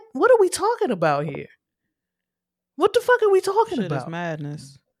 what are we talking about here? What the fuck are we talking Shit about? is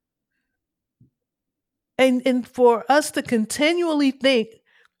madness. And for us to continually think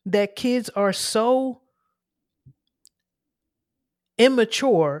that kids are so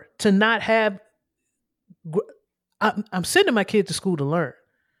immature to not have, I'm sending my kid to school to learn.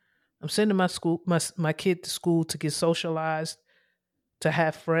 I'm sending my kid to school to get socialized, to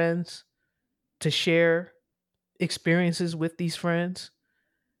have friends, to share experiences with these friends,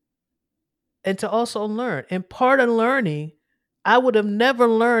 and to also learn. And part of learning, I would have never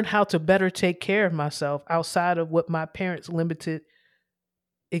learned how to better take care of myself outside of what my parents' limited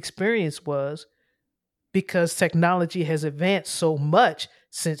experience was, because technology has advanced so much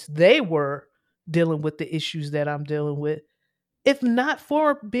since they were dealing with the issues that I'm dealing with. If not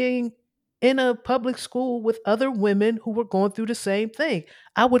for being in a public school with other women who were going through the same thing,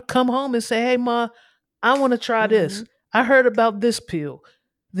 I would come home and say, "Hey, Ma, I want to try this. I heard about this pill.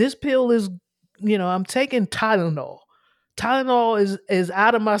 This pill is, I'm taking Tylenol. Tylenol is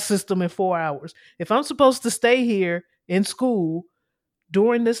out of my system in 4 hours. If I'm supposed to stay here in school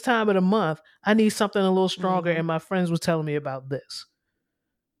during this time of the month, I need something a little stronger." And my friends were telling me about this.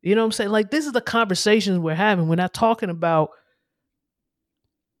 You know what I'm saying? Like, this is the conversations we're having. We're not talking about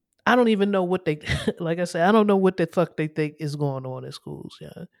I don't even know what they like I said, I don't know what the fuck they think is going on in schools,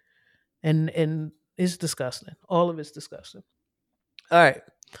 yeah. And it's disgusting. All of it's disgusting. All right.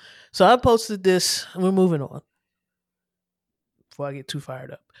 So I posted this. We're moving on. Before I get too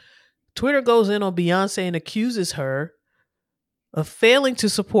fired up. Twitter goes in on Beyonce and accuses her of failing to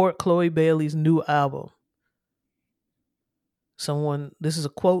support Chloe Bailey's new album. This is a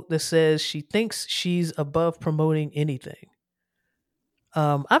quote that says she thinks she's above promoting anything.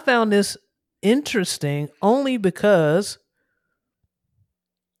 I found this interesting only because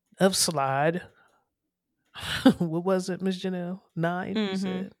of slide. What was it, Ms. Janelle? 9, you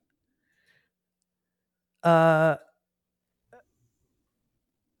said.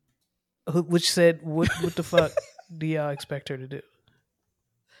 Which said, what the fuck do y'all expect her to do?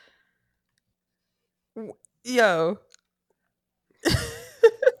 Yo.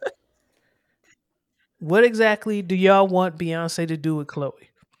 What exactly do y'all want Beyonce to do with Chloe?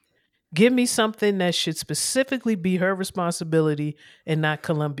 Give me something that should specifically be her responsibility and not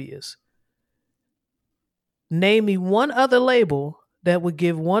Columbia's. Name me one other label that would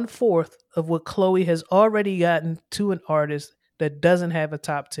give 1/4 of what Chloe has already gotten to an artist that doesn't have a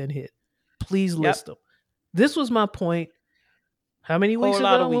top 10 hit. Please list them. This was my point. How many weeks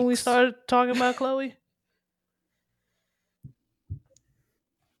ago when we started talking about Chloe?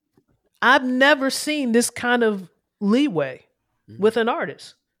 I've never seen this kind of leeway with an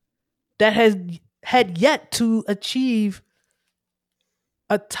artist that has had yet to achieve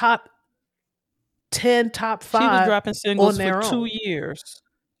a top 10, top 5. She was dropping singles on their for 2 own. years.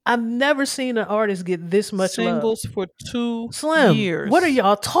 I've never seen an artist get this much singles love. for 2 Slim, years. what are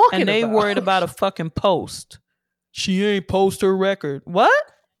y'all talking and they about? worried about a fucking post. She ain't post her record. What?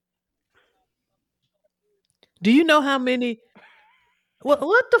 Do you know how many? What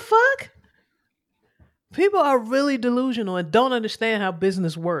the fuck? People are really delusional and don't understand how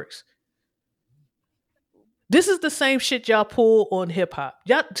business works. This is the same shit y'all pull on hip hop.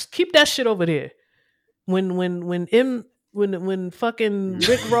 Y'all just keep that shit over there. When fucking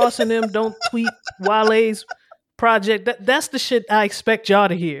Rick Ross and them don't tweet Wale's project, that's the shit I expect y'all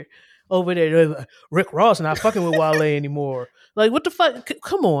to hear over there. They're like, Rick Ross not fucking with Wale anymore. Like, what the fuck?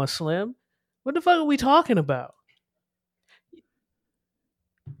 Come on, Slim. What the fuck are we talking about?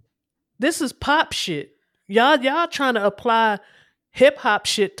 This is pop shit. Y'all trying to apply hip hop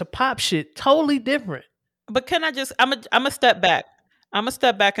shit to pop shit. Totally different. But can I just? I'm a step back. I'm a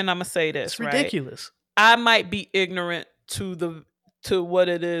step back, and I'm gonna say this. It's ridiculous. Right? I might be ignorant to what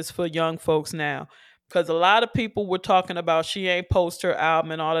it is for young folks now, because a lot of people were talking about she ain't post her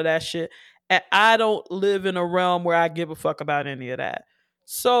album and all of that shit, and I don't live in a realm where I give a fuck about any of that.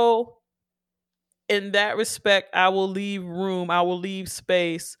 So, in that respect, I will leave room. I will leave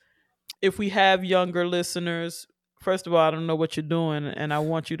space. If we have younger listeners, first of all, I don't know what you're doing, and I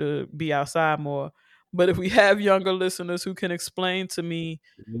want you to be outside more. But if we have younger listeners who can explain to me,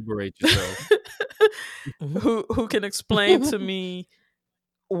 liberate yourself, who can explain to me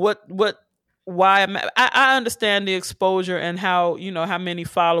why I understand the exposure and how how many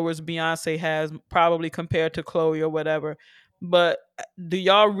followers Beyonce has probably compared to Chloe or whatever. But do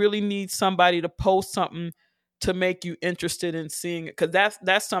y'all really need somebody to post something to make you interested in seeing it? Because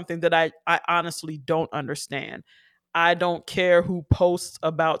that's something that I honestly don't understand. I don't care who posts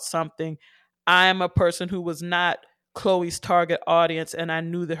about something. I am a person who was not Chloe's target audience, and I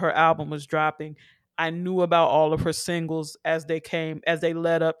knew that her album was dropping. I knew about all of her singles as they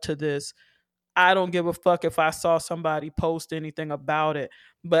led up to this. I don't give a fuck if I saw somebody post anything about it,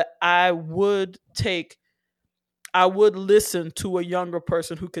 but I would listen to a younger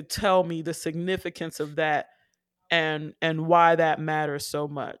person who could tell me the significance of that and why that matters so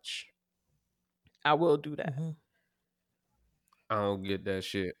much. I will do that. Mm-hmm. I don't get that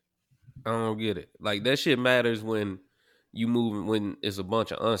shit. I don't get it. Like, that shit matters when you moving, when it's a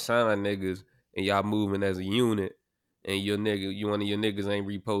bunch of unsigned niggas and y'all moving as a unit, and one of your niggas ain't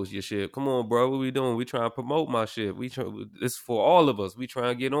repost your shit. Come on, bro, what we doing? We trying to promote my shit. It's for all of us. We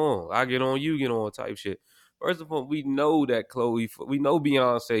trying to get on. I get on, you get on type shit. First of all, we know that we know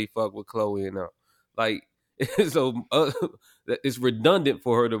Beyonce fuck with Chloe and like, so it's redundant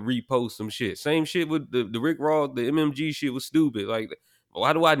for her to repost some shit. Same shit with the Rick Ross, the MMG shit was stupid. Like,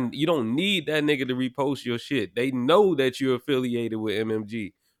 you don't need that nigga to repost your shit. They know that you're affiliated with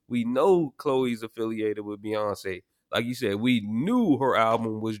MMG. We know Chloe's affiliated with Beyonce. Like you said, we knew her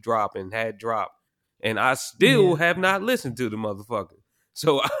album was had dropped. And I still have not listened to the motherfucker.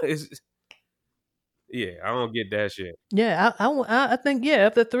 So I don't get that shit. Yeah, I think,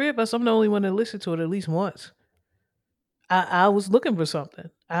 of the three of us, I'm the only one that listened to it at least once. I was looking for something.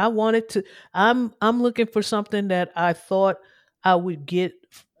 I'm looking for something that I thought I would get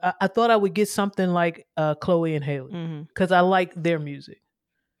I thought I would get something like Chloe and Haley Mm-hmm. because I like their music.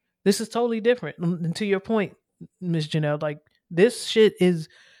 This is totally different. And to your point, Miss Janelle, like this shit is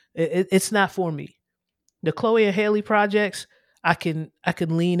it's not for me. The Chloe and Haley projects, I can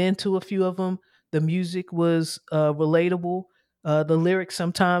lean into a few of them. The music was relatable. The lyrics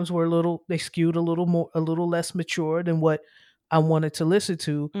sometimes were they skewed a little less mature than what I wanted to listen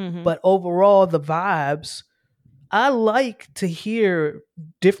to. Mm-hmm. But overall, the vibes, I like to hear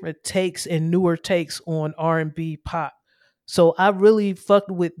different takes and newer takes on R&B pop. So I really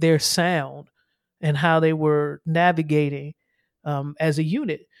fucked with their sound and how they were navigating as a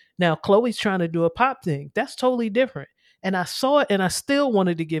unit. Now Chloe's trying to do a pop thing. That's totally different. And I saw it and I still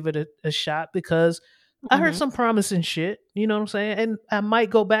wanted to give it a shot because I heard Mhm. some promising shit. You know what I'm saying? And I might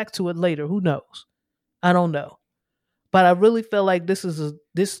go back to it later. Who knows? I don't know. But I really feel like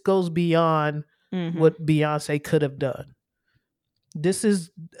this goes beyond Mhm. what Beyonce could have done. This is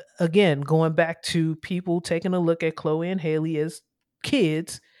again going back to people taking a look at Chloe and Haley as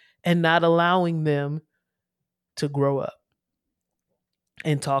kids and not allowing them to grow up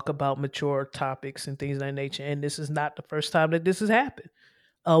and talk about mature topics and things of that nature. And this is not the first time that this has happened.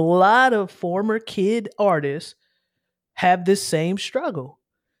 A lot of former kid artists have this same struggle.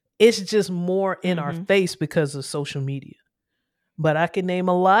 It's just more in our Mhm. face because of social media. But I can name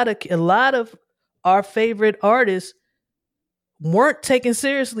a lot of our favorite artists weren't taken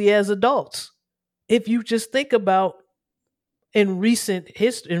seriously as adults. If you just think about in recent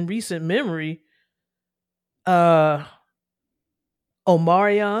memory,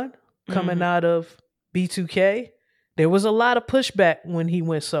 Omarion coming Mhm. out of B2K, there was a lot of pushback when he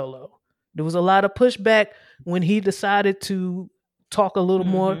went solo. There was a lot of pushback when he decided to talk a little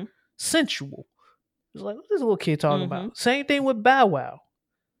more Mhm. sensual. It was like, what is this little kid talking Mhm. about? Same thing with Bow Wow.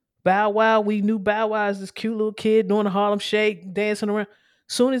 Bow Wow, we knew Bow Wow as this cute little kid doing the Harlem Shake, dancing around.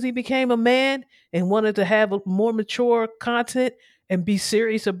 Soon as he became a man and wanted to have a more mature content and be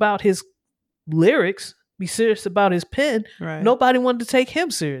serious about his lyrics, be serious about his pen, Right. nobody wanted to take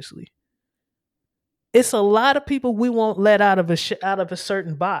him seriously. It's a lot of people we won't let out of a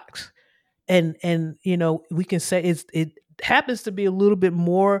certain box, and you know we can say it happens to be a little bit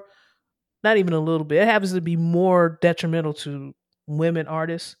more, not even a little bit. It happens to be more detrimental to women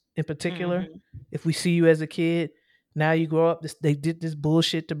artists in particular. Mhm. If we see you as a kid, now you grow up. They did this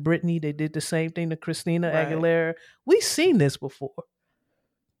bullshit to Britney. They did the same thing to Christina Right. Aguilera. We've seen this before.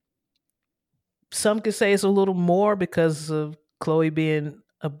 Some could say it's a little more because of Chloe being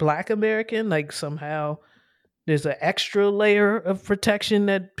a Black American. Like somehow there's an extra layer of protection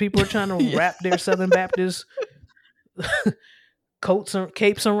that people are trying to Yeah. wrap their Southern Baptist coats and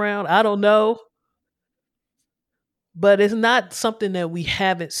capes around. I don't know. But it's not something that we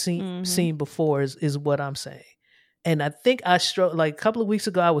haven't Mhm. seen before is what I'm saying. And I think I struggled like a couple of weeks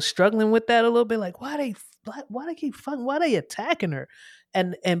ago. I was struggling with that a little bit. Like, why they keep fucking, why they attacking her?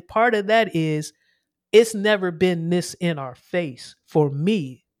 And part of that is it's never been this in our face for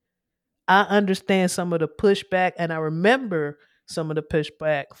me. I understand some of the pushback, and I remember some of the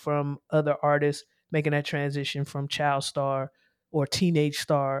pushback from other artists making that transition from child star or teenage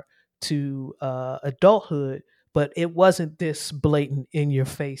star to adulthood. But it wasn't this blatant in your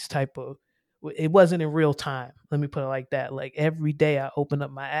face type of. It wasn't in real time. Let me put it like that. Like every day, I open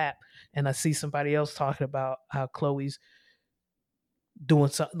up my app and I see somebody else talking about how Chloe's doing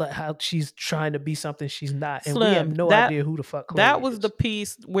something, like how she's trying to be something she's not, and we have Slim, no that idea who the fuck Chloe that was is. the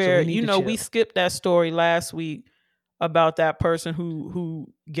piece So where we need to we chill. skipped that story last week about that person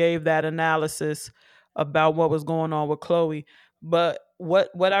who gave that analysis about what was going on with Chloe. But what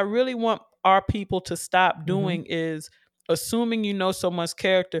I really want our people to stop doing is assuming you know someone's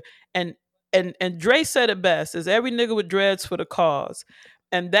character, and Dre said it best, is every nigga with dreads for the cause.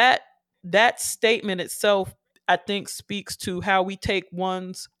 And that statement itself, I think, speaks to how we take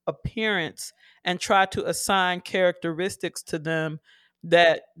one's appearance and try to assign characteristics to them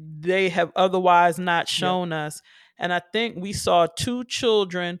that they have otherwise not shown us. And I think we saw two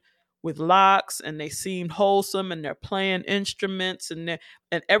children with locks, and they seemed wholesome, and they're playing instruments, and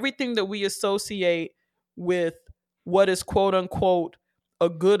everything that we associate with what is quote unquote a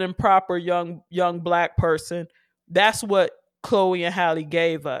good and proper young Black person. That's what Chloe and Halle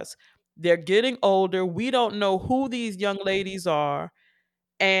gave us. They're getting older. We don't know who these young ladies are.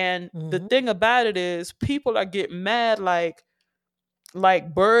 And the Mhm. thing about it is people are getting mad like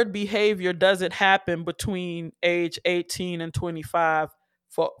bird behavior doesn't happen between age 18 and 25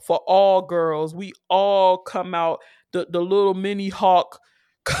 for all girls. We all come out the little mini hawk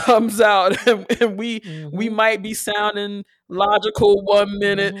comes out, and we might be sounding logical 1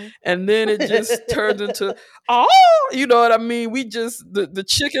 minute, and then it just turns into, oh, you know what I mean? We just the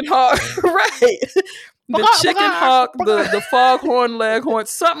chicken hawk, right? The chicken hawk, the foghorn leghorn,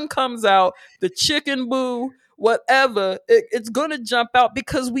 something comes out, the chicken boo, whatever, it's gonna jump out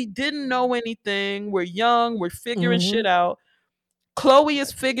because we didn't know anything. We're young, we're figuring shit out. Chloe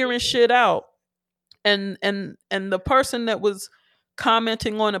is figuring shit out. And the person that was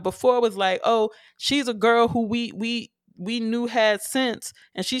commenting on it before was like, oh, she's a girl who we knew had sense,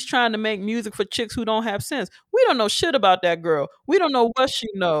 and she's trying to make music for chicks who don't have sense. We don't know shit about that girl. We don't know what she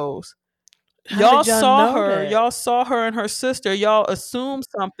knows. Y'all saw her. Y'all saw her and her sister. Y'all assumed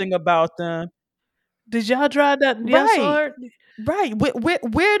something about them. Did y'all drive that? Y'all saw her? Right.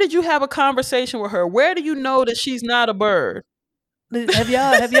 Where did you have a conversation with her? Where do you know that she's not a bird? Have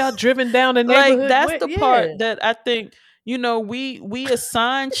y'all driven down the neighborhood? Like, that's the part that I think, you know, we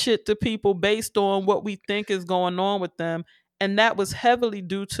assign shit to people based on what we think is going on with them, and that was heavily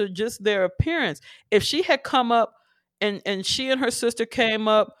due to just their appearance. If she had come up and she and her sister came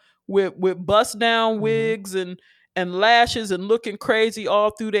up with bust down wigs and lashes and looking crazy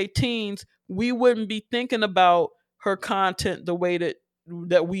all through their teens, we wouldn't be thinking about her content the way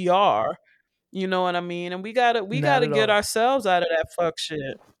that we are. You know what I mean? And we gotta get ourselves out of that fuck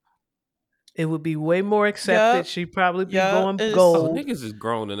shit. It would be way more accepted. She'd probably be going gold. Niggas is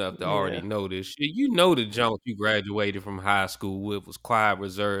grown enough to already know this shit. You know the junk you graduated from high school with was Quiet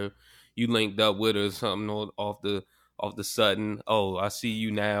Reserve. You linked up with her or something off the sudden. Oh, I see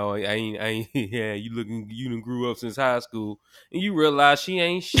you now. I ain't yeah, you done grew up since high school. And you realize she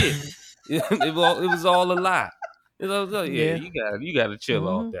ain't shit. it was all a lie. You gotta chill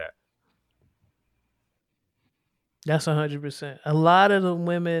off that. That's 100%. A lot of the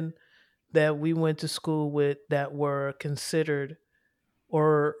women that we went to school with that were considered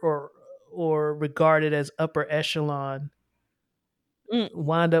or regarded as upper echelon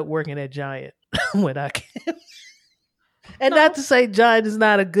wound up working at Giant when I came. And not to say Giant is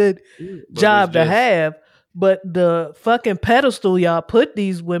not a good job to have, but the fucking pedestal y'all put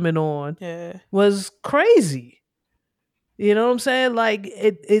these women on was crazy. You know what I'm saying? Like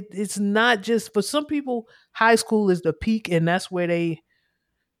it's not just for some people. High school is the peak, and that's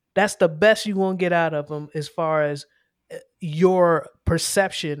the best you won't get out of them as far as your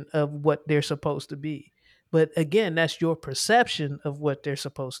perception of what they're supposed to be. But again, that's your perception of what they're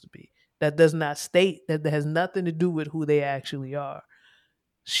supposed to be. That does not state that has nothing to do with who they actually are.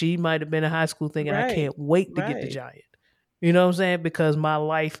 She might have been in high school thinking, I can't wait to get to Giant. You know what I'm saying? Because my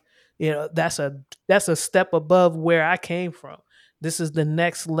life, you know, that's a step above where I came from. This is the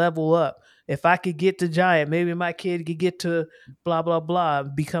next level up. If I could get to Giant, maybe my kid could get to blah, blah, blah,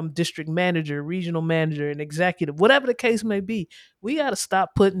 become district manager, regional manager, and executive, whatever the case may be. We got to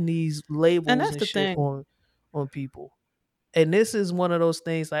stop putting these labels and shit on people. And this is one of those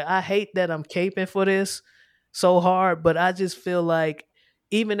things, like, I hate that I'm caping for this so hard, but I just feel like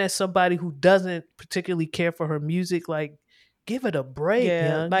even as somebody who doesn't particularly care for her music, like, give it a break,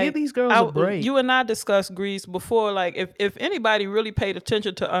 man. Like, give these girls a break. You and I discussed Grease before. Like, if anybody really paid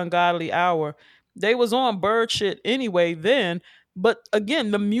attention to Ungodly Hour, they was on bird shit anyway then. But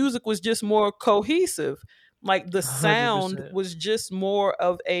again, the music was just more cohesive. Like, the sound 100%. was just more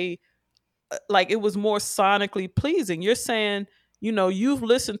of a, like, it was more sonically pleasing. You're saying, you know, you've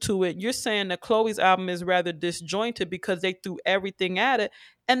listened to it. You're saying that Chloe's album is rather disjointed because they threw everything at it.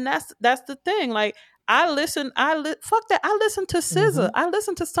 And that's the thing. Like, fuck that. I listen to SZA. I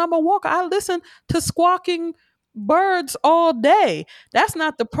listen to Summer Walker. I listen to Squawking Birds all day. That's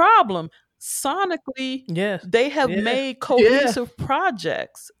not the problem. Sonically, they have made cohesive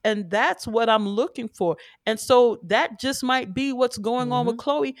projects, and that's what I'm looking for. And so that just might be what's going on with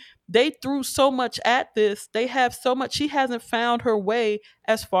Chloe. They threw so much at this. They have so much. She hasn't found her way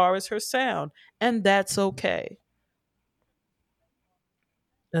as far as her sound, and that's okay.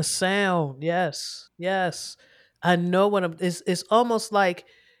 The sound, yes. I know what it's almost like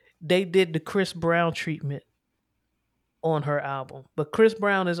they did the Chris Brown treatment on her album. But Chris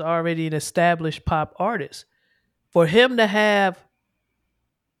Brown is already an established pop artist. For him to have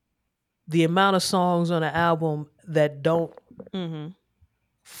the amount of songs on an album that don't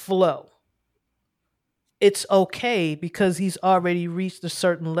flow, it's okay because he's already reached a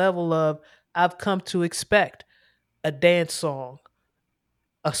certain level of, I've come to expect a dance song,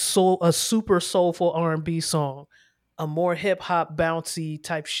 a super soulful R&B song, a more hip hop bouncy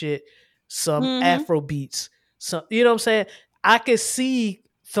type shit, some Afro beats. So, you know what I'm saying? I could see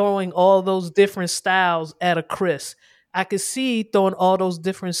throwing all those different styles at a Chris. I could see throwing all those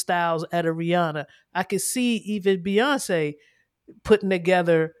different styles at a Rihanna. I could see even Beyonce putting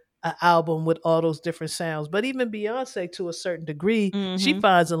together an album with all those different sounds. But even Beyonce, to a certain degree, she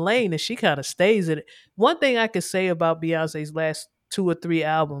finds a lane and she kind of stays in it. One thing I could say about Beyonce's last 2 or 3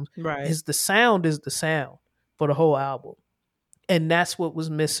 albums is the sound for the whole album. And that's what was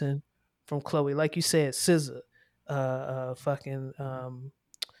missing from Chloe. Like you said, SZA, fucking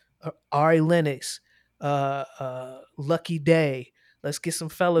Ari Lennox, Lucky Day. Let's get some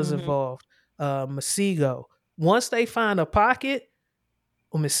fellas involved. Masego. Once they find a pocket,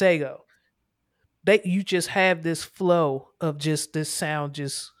 or Masego, you just have this flow of just this sound.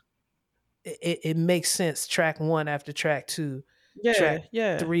 Just it makes sense. Track 1 after track 2, track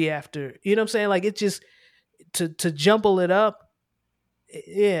 3 after. You know what I'm saying? Like it just to jumble it up.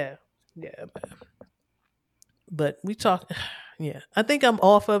 Yeah. But we talk. Yeah, I think I'm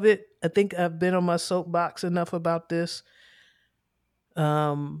off of it. I think I've been on my soapbox enough about this.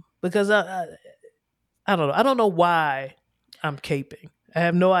 Because I don't know. I don't know why I'm caping. I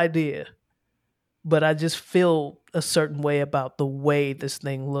have no idea. But I just feel a certain way about the way this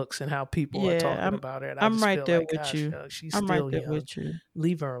thing looks and how people are talking about it. I'm right there with you. She's I'm still right there young. with you.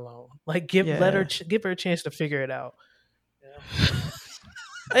 Leave her alone. Like give her a chance to figure it out. Yeah.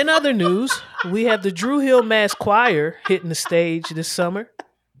 In other news, we have the Dru Hill Mass Choir hitting the stage this summer.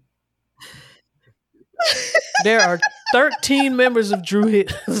 There are 13 members of Dru Hill.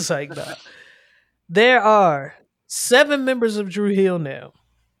 It's like, nah. There are 7 members of Dru Hill now.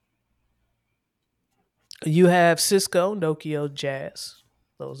 You have Cisco, Nokio, Jazz.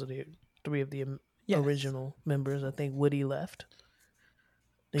 Those are the 3 of the original members. I think Woody left.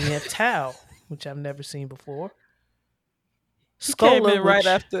 Then you have Tao, which I've never seen before. Scola, came in right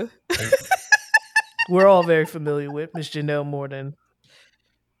after. We're all very familiar with Miss Janelle more than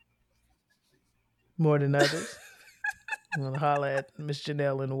others. I'm gonna holler at Miss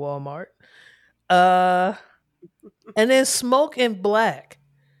Janelle in Walmart. And then Smoke and Black,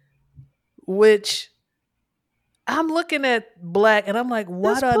 which I'm looking at Black and I'm like,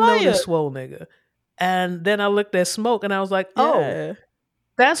 why do I know this swole nigga? And then I looked at Smoke and I was like, oh,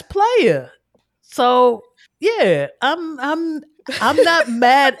 that's Player. So yeah, I'm not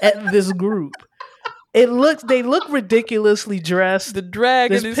mad at this group. They look ridiculously dressed. The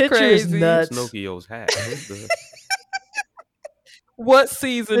dragon is crazy. Is nuts. Pinocchio's hat. What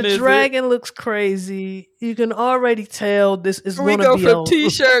season is it? The dragon looks crazy. You can already tell this is going to be from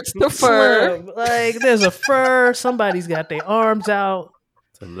t-shirts to fur. Slim. Like there's a fur. Somebody's got their arms out.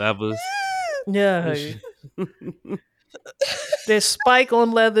 Some levers. Yeah. There's Spike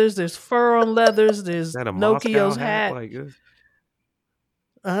on leathers. There's fur on leathers. There's Nokio's hat.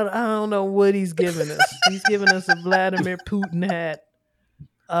 I don't know what he's giving us. He's giving us a Vladimir Putin hat.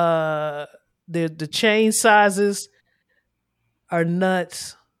 The chain sizes are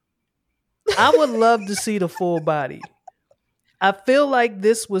nuts. I would love to see the full body. I feel like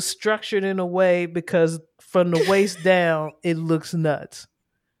this was structured in a way because from the waist down, it looks nuts.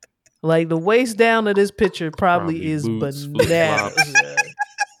 Like the waist down of this picture probably is boots, bananas.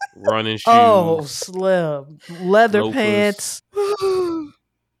 Running shoes. Oh, slim. Leather loafers. Pants.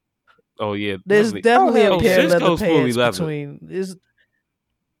 Oh yeah. There's definitely a pair of leather pants between. Is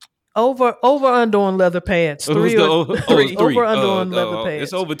over under on leather pants. 3 or 3. Over under on leather pants.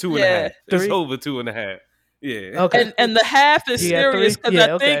 It's over 2.5. It's over 2.5. Yeah. Okay. And the half is serious because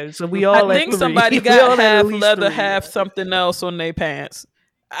I think so we all I think somebody got half leather, half something else on their pants.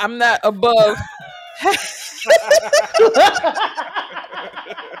 I'm not above.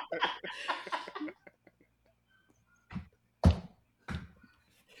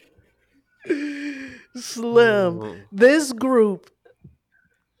 Slim. This group,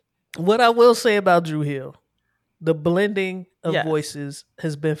 what I will say about Dru Hill, the blending of voices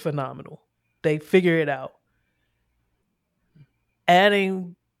has been phenomenal. They figure it out.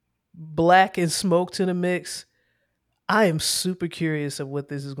 Adding Black and Smoke to the mix, I am super curious of what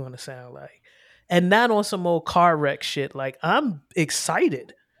this is going to sound like. And not on some old car wreck shit. Like, I'm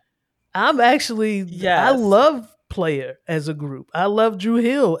excited. I'm actually, I love Player as a group. I love Dru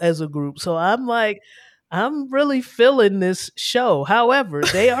Hill as a group. So I'm like, I'm really feeling this show. However,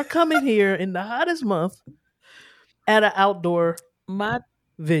 they are coming here in the hottest month at an outdoor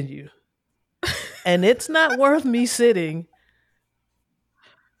venue. And it's not worth me sitting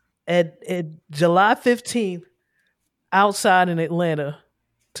at July 15th outside in Atlanta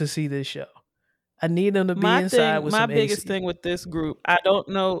to see this show. I need them to be inside with some AC. My biggest thing with this group, I don't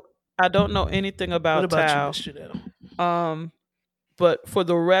know anything about Tao. But for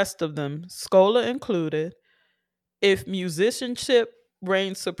the rest of them, Scola included, if musicianship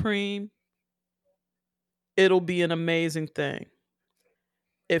reigns supreme, it'll be an amazing thing.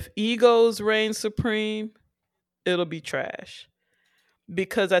 If egos reign supreme, it'll be trash.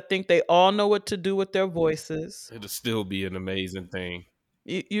 because I think they all know what to do with their voices. It'll still be an amazing thing.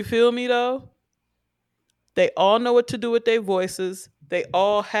 You feel me though? They all know what to do with their voices. They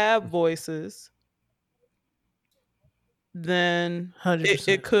all have voices. Then 100%.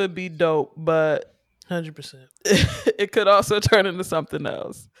 it could be dope, but 100%. it could also turn into something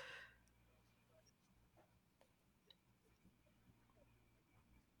else.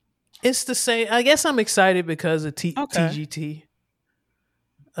 It's the same. I guess I'm excited because of Okay. TGT.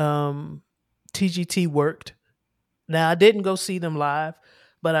 TGT worked. Now I didn't go see them live,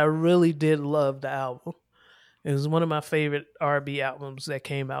 but I really did love the album. It was one of my favorite R&B albums that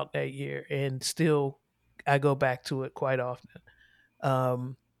came out that year, and still I go back to it quite often.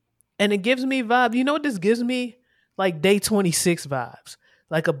 And it gives me vibe. You know what this gives me? Like Day 26 vibes.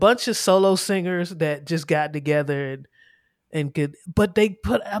 Like a bunch of solo singers that just got together and could, but it's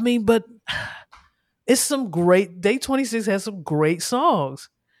some great, Day 26 has some great songs.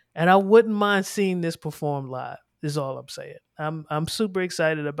 And I wouldn't mind seeing this performed live, is all I'm saying. I'm super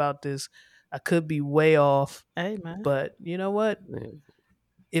excited about this. I could be way off, Hey man. but you know what? Yeah.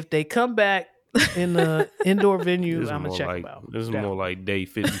 If they come back in the indoor venue, This is I'm gonna more check like them out. this is Down. more like day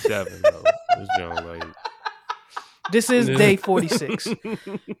 57 though. This joint like This is day 46.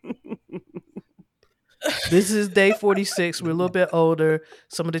 This is day 46. We're a little bit older.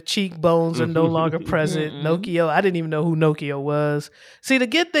 Some of the cheekbones are no longer present. Mm-mm. Nokio, I didn't even know who Nokio was. See, the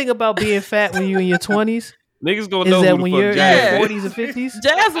good thing about being fat when you're in your 20s niggas gonna is know that who when the you're fuck in Yeah. your Jazz 40s and 50s,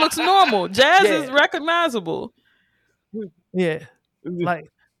 Jazz looks normal. Jazz Yeah. is recognizable. yeah, like,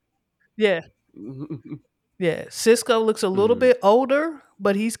 yeah, is. yeah. Cisco looks a little Mhm. bit older,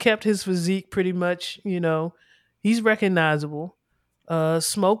 but he's kept his physique pretty much, he's recognizable.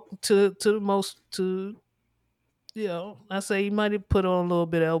 Smoke I say he might have put on a little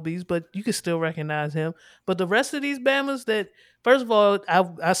bit of LBs, but you can still recognize him. But the rest of these Bamas that, first of all,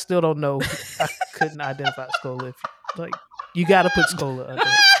 I still don't know. I couldn't identify Scola. You got to put Scola under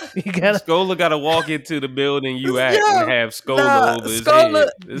it. You got to. Scola gotta walk into the building you at Yeah. and have Scola Nah, over his Scola- head.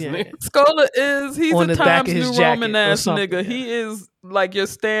 This Yeah. nigga- Scola he's On a the back Times of his New jacket Roman or ass something, nigga. yeah. He is like your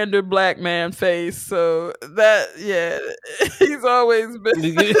standard black man face. So that, yeah, he's always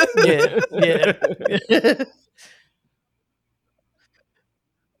been. Yeah.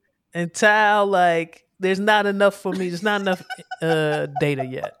 And Tal, like, there's not enough for me. There's not enough data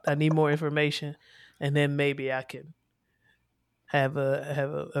yet. I need more information, and then maybe I can have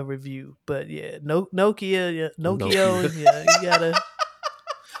a review. But yeah, Nokia, Nokia. yeah, you gotta.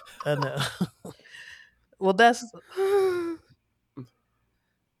 I know. Well, that's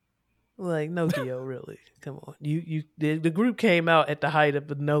like Nokia. Really, come on. The group came out at the height of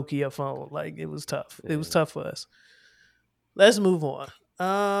the Nokia phone. Like, it was tough. It was tough for us. Let's move on.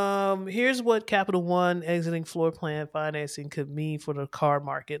 Here's what Capital One exiting floor plan financing could mean for the car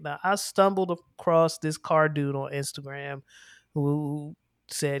market. Now, I stumbled across this car dude on Instagram who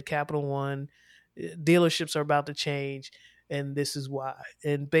said Capital One dealerships are about to change, and this is why.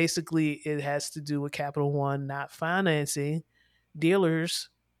 And basically, it has to do with Capital One not financing dealerships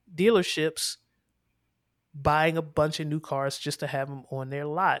buying a bunch of new cars just to have them on their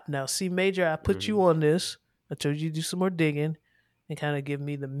lot. Now, C Major, I put you on this. I told you to do some more digging and kind of give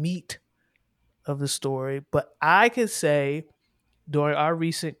me the meat of the story. But I could say during our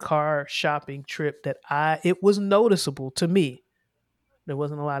recent car shopping trip that it was noticeable to me. There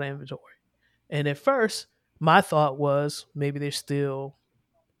wasn't a lot of inventory. And at first, my thought was maybe there's still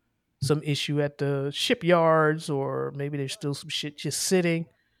some issue at the shipyards, or maybe there's still some shit just sitting.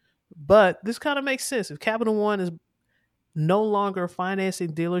 But this kind of makes sense. If Capital One is no longer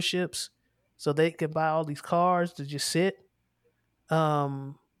financing dealerships so they can buy all these cars to just sit,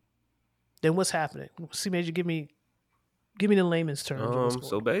 then what's happening? C Major, give me the layman's terms. of what's going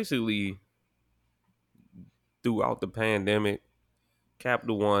So on. basically, throughout the pandemic,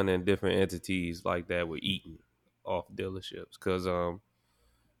 Capital One and different entities like that were eating off dealerships because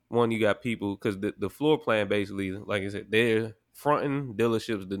one, you got people, because the floor plan basically, like I said, they're fronting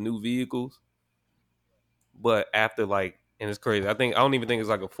dealerships the new vehicles, but after and it's crazy. I don't even think it's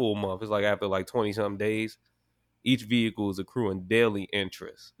like a full month. It's like after 20 something days, each vehicle is accruing daily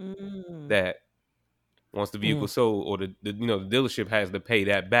interest. That once the vehicle sold, or the dealership has to pay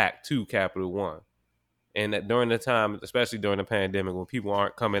that back to Capital One. And that during the time, especially during the pandemic, when people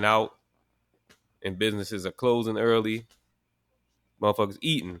aren't coming out and businesses are closing early, motherfuckers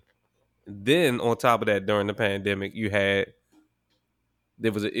eating. Then on top of that, during the pandemic,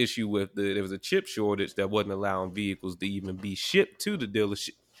 there was an issue with there was a chip shortage that wasn't allowing vehicles to even be shipped to the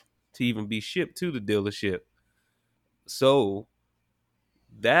dealership. So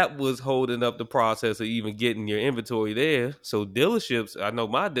that was holding up the process of even getting your inventory there. So dealerships, I know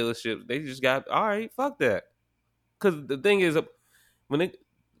my dealerships, they just got, all right, fuck that. Because the thing is, when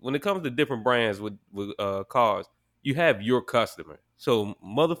it comes to different brands with cars, you have your customer. So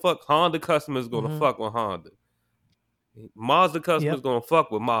motherfuck Honda customers gonna fuck with Honda. Mazda customers gonna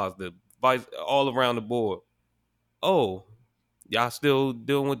fuck with Mazda. Vice all around the board. Oh, y'all still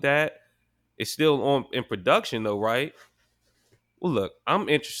dealing with that? It's still in production though, right? Well, look, I'm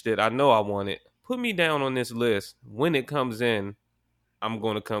interested. I know I want it. Put me down on this list. When it comes in, I'm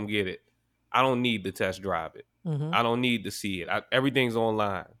going to come get it. I don't need to test drive it. I don't need to see it. Everything's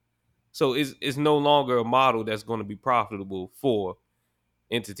online. So it's no longer a model that's going to be profitable for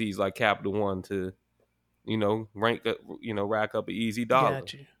entities like Capital One to, rack up an easy dollar.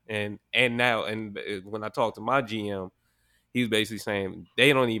 Got you. And now when I talk to my GM, he's basically saying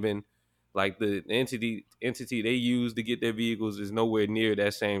they don't even like the entity they use to get their vehicles is nowhere near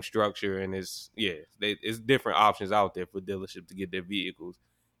that same structure, and it's different options out there for dealerships to get their vehicles,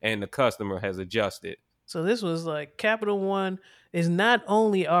 and the customer has adjusted. So this was like Capital One is not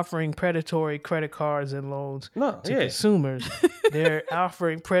only offering predatory credit cards and loans to consumers, they're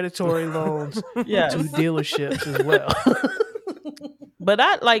offering predatory loans to dealerships as well. But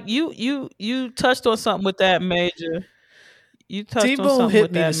I like you touched on something with that, Major. You touched T-Bone on something hit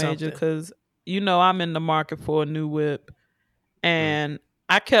with me that, to Major, something. because I'm in the market for a new whip, and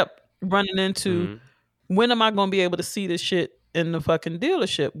I kept running into when am I going to be able to see this shit in the fucking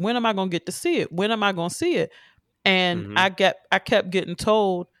dealership? When am I going to get to see it? When am I going to see it? And I kept getting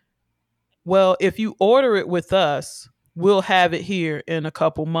told, well, if you order it with us, we'll have it here in a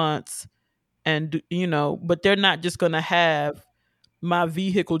couple months, and but they're not just going to have my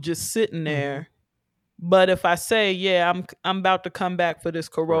vehicle just sitting there. But if I say, I'm about to come back for this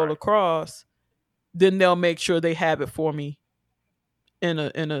Corolla Cross, then they'll make sure they have it for me in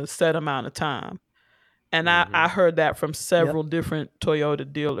a set amount of time. And I heard that from several different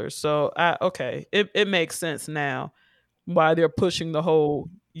Toyota dealers. So it makes sense now why they're pushing the whole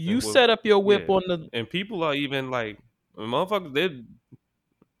set up your whip on the. And people are even like, motherfuckers, they're.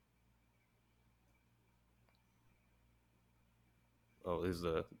 Oh, is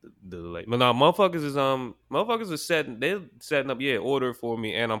the delay? But now motherfuckers are setting up order for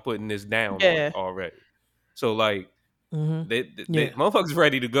me, and I'm putting this down on it already. So like they motherfuckers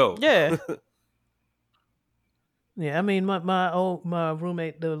ready to go. Yeah. Yeah, I mean my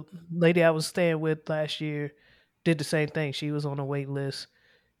roommate, the lady I was staying with last year, did the same thing. She was on a wait list.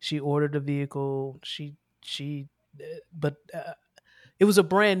 She ordered the vehicle. But it was a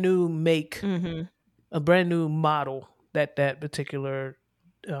brand new make, a brand new model that particular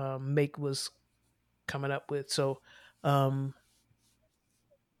make was coming up with. So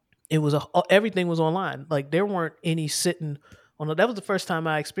it was everything was online. Like there weren't any sitting on. That was the first time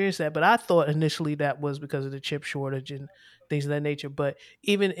I experienced that. But I thought initially that was because of the chip shortage and things of that nature. But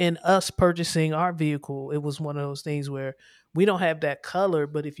even in us purchasing our vehicle, it was one of those things where we don't have that color,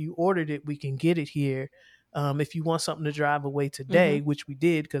 but if you ordered it, we can get it here. If you want something to drive away today, which we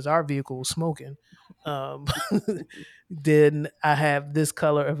did because our vehicle was smoking, then I have this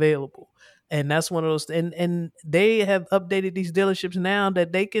color available. And that's one of those, and they have updated these dealerships now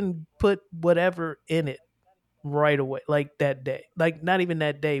that they can put whatever in it right away, like that day, like not even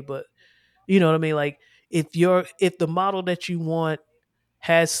that day, but you know what I mean? Like if the model that you want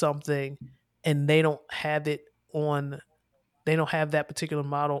has something and they don't have that particular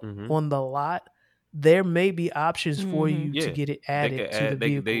model on the lot, there may be options for you to get it added to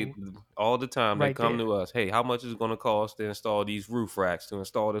the vehicle. They all the time they come to us. Hey, how much is it going to cost to install these roof racks, to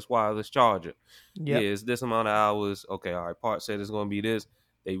install this wireless charger? Yeah, it's this amount of hours. Okay, all right. Part said it's going to be this.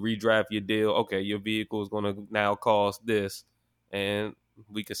 They redraft your deal. Okay, your vehicle is going to now cost this, and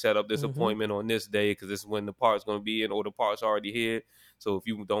we can set up this appointment on this day because this is when the part's going to be in, or the part's already here. So if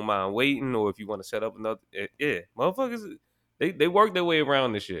you don't mind waiting, or if you want to set up another, motherfuckers, they work their way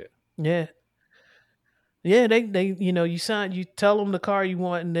around this shit. Yeah. Yeah, they you tell them the car you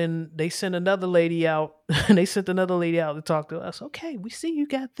want, and then they send another lady out. They sent another lady out to talk to us. Okay, we see you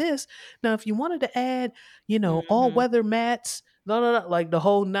got this. Now, if you wanted to add, all weather mats, no, like the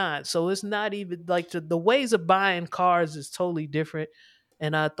whole nine. So it's not even like the ways of buying cars is totally different.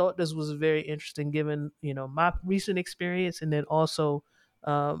 And I thought this was very interesting, given my recent experience, and then also,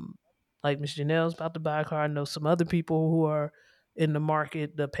 like Miss Janelle's about to buy a car. I know some other people who are in the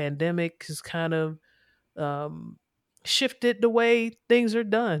market. The pandemic is kind of shifted the way things are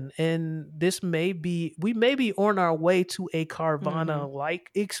done, and we may be on our way to a Carvana like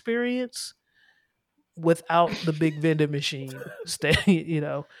experience without the big vending machine sitting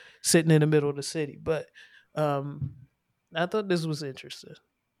in the middle of the city. But I thought this was interesting.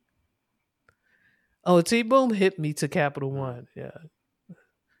 Oh, T Boom hit me to Capital One. Yeah,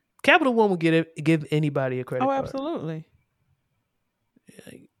 Capital One will give anybody a credit Oh, card. absolutely.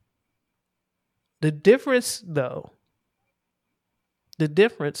 The difference, though,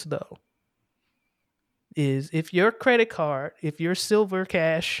 is if your credit card, if your Silver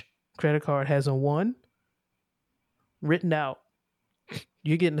Cash credit card has a 1 written out,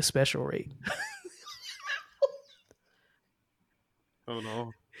 you're getting a special rate. Hold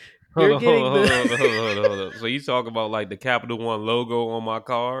on. You're Hold getting on, the- hold on. So you talk about like the Capital One logo on my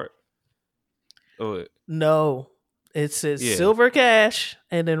card? Oh, No, it says Yeah. Silver Cash,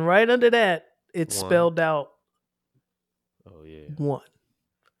 and then right under that, it's One. spelled out oh yeah. 1.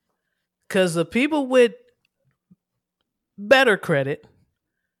 Because the people with better credit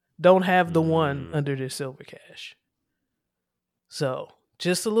don't have the 1 under their Silver Cash. So,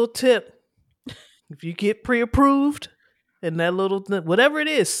 just a little tip. If you get pre-approved and that little, whatever it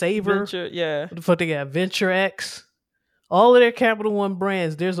is, Saver, Venture, yeah. what the fuck they got, Venture X, all of their Capital One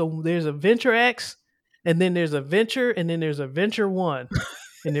brands, there's a Venture X, and then there's a Venture, and then there's a Venture One.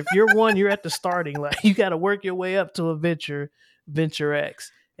 And if you're 1, you're at the starting line. You got to work your way up to a Venture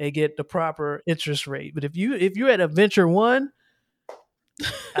X, and get the proper interest rate. But if you're at a Venture 1,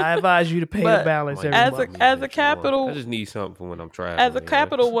 I advise you to pay the But balance every as month. a Capital, I just need something for when I'm traveling. as a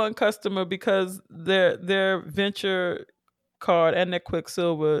Capital One customer, because their Venture card and their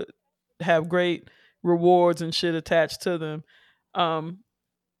Quicksilver have great rewards and shit attached to them.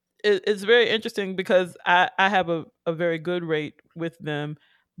 It's very interesting because I have a very good rate with them,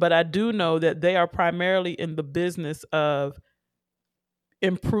 but I do know that they are primarily in the business of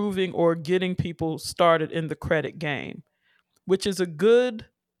improving or getting people started in the credit game, which is a good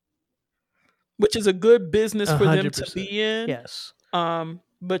business for them to 100%. be in. Yes.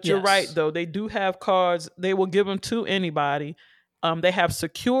 But you're Yes. right, though. They do have cards. They will give them to anybody. They have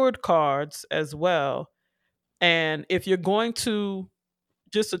secured cards as well. And if you're going to,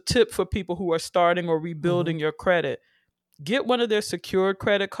 just a tip for people who are starting or rebuilding your credit, get one of their secured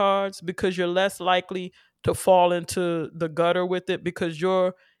credit cards, because you're less likely to fall into the gutter with it, because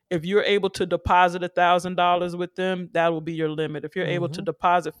if you're able to deposit $1,000 with them, that will be your limit. If you're able to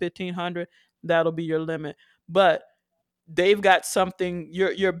deposit $1,500, that'll be your limit. But they've got something,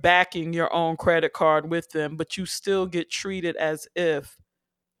 you're backing your own credit card with them, but you still get treated as if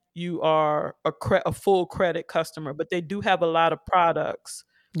you are a full credit customer. But they do have a lot of products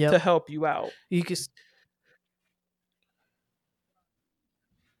to help you out. You can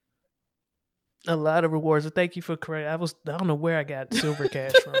a lot of rewards. And thank you for correct. I don't know where I got Silver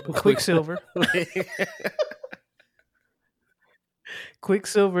Cash from, but Quicksilver.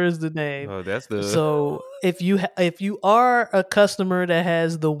 Quicksilver is the name. Oh, that's the So if you are a customer that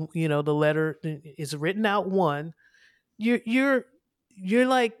has the the letter is written out 1, you're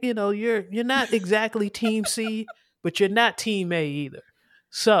like you're not exactly Team C, but you're not Team A either.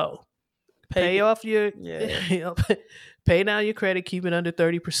 So pay off your pay down your credit, keep it under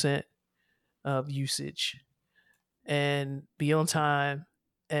 30% of usage, and be on time.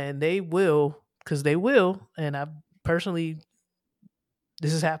 And they will, and I personally,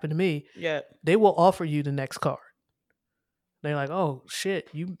 this has happened to me. Yeah. They will offer you the next card. They're like, "Oh shit,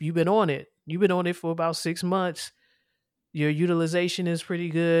 you've been on it. You've been on it for about 6 months. Your utilization is pretty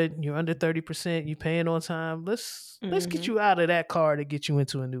good. You're under 30%. You paying on time. Let's get you out of that card and get you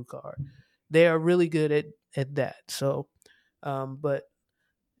into a new card." They are really good at that. So, but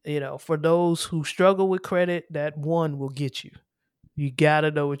for those who struggle with credit, that 1 will get you. You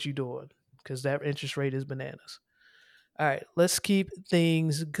gotta know what you're doing, because that interest rate is bananas. All right, let's keep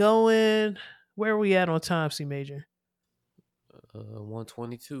things going. Where are we at on time, C Major?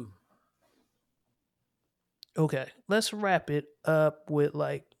 122. Okay, let's wrap it up with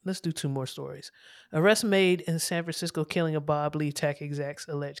let's do 2 more stories. Arrest made in San Francisco killing of Bob Lee tech exec's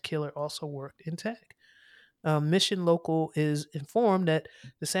alleged killer also worked in tech. Mission Local is informed that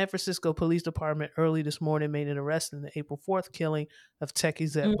the San Francisco Police Department early this morning made an arrest in the April 4th killing of tech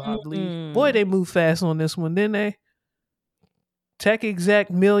exec Bob Lee. Boy, they moved fast on this one, didn't they? Tech exec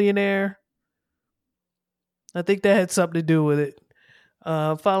millionaire. I think that had something to do with it.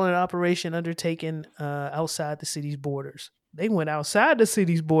 Following an operation undertaken outside the city's borders. They went outside the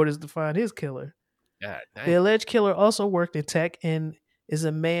city's borders to find his killer. God dang. The alleged killer also worked in tech and is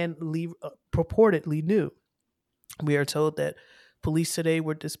a man Lee purportedly knew. We are told that police today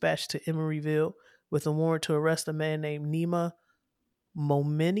were dispatched to Emeryville with a warrant to arrest a man named Nima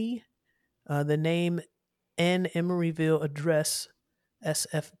Momeni. The name and Emeryville address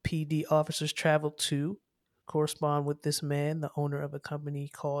SFPD officers traveled to correspond with this man, the owner of a company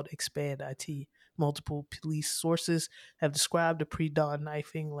called Expand IT, Multiple police sources have described the pre-dawn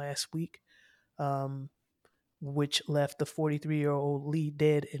knifing last week, which left the 43-year-old Lee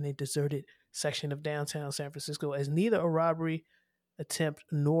dead in a deserted section of downtown San Francisco as neither a robbery attempt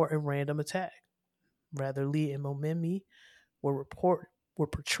nor a random attack. Rather, Lee and Momemi were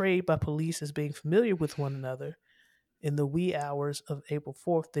portrayed by police as being familiar with one another. In the wee hours of April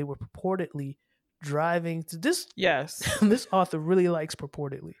 4th, they were purportedly driving to this. Yes. This author really likes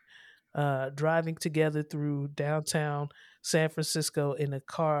purportedly. Driving together through downtown San Francisco in a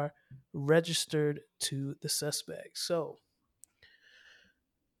car registered to the suspect. So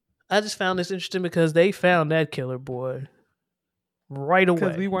I just found this interesting because they found that killer boy right away.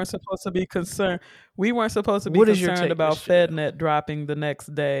 Because we weren't supposed to be concerned. We weren't supposed to be What is your concerned take, about Mr. FedNet dropping the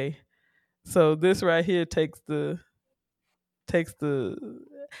next day. So this right here takes the.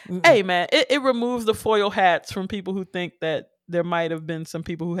 Hey man, it removes the foil hats from people who think that there might have been some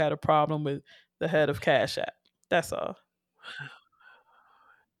people who had a problem with the head of Cash App. That's all.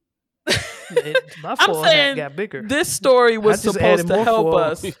 My I'm forehead saying got bigger. this story was I just supposed added to more help foil.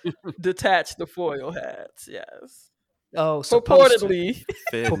 us detach the foil hats. Yes, Oh, supposed to. purportedly.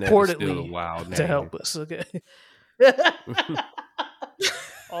 FedNet is Purportedly still a wild name. To help us. Okay.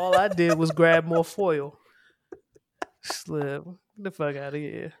 All I did was grab more foil. Slip. Get the fuck out of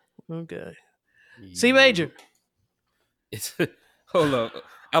here. Okay. C Major. It's, hold on.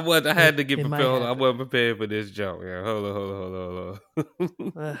 I had to get It might prepared. Hold on. I happen. wasn't prepared for this joke. Yeah, hold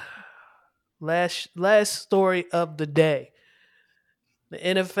on. Last story of the day. The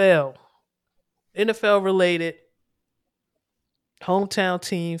NFL. NFL related. Hometown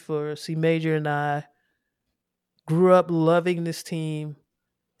team for C Major and I. Grew up loving this team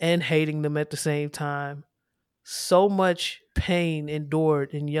and hating them at the same time. So much pain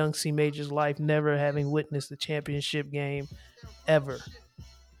endured in young C Major's life, never having witnessed the championship game ever.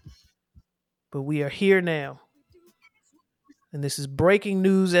 But we are here now. And this is breaking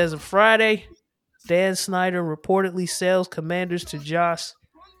news as of Friday. Dan Snyder reportedly sells Commanders to Josh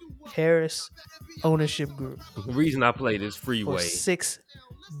Harris Ownership Group The reason I play this for freeway $6 because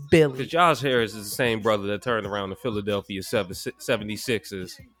billion. Josh Harris is the same brother that turned around the Philadelphia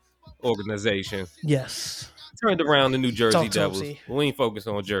 76ers organization. Yes. Turned around the New Jersey Talk to him, Devils. C. We ain't focused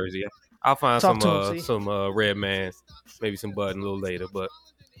on Jersey. I'll find Talk to him, C. some red man, maybe some Bud a little later. But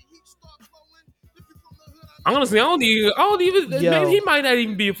honestly, I don't even. Yo. Man, he might not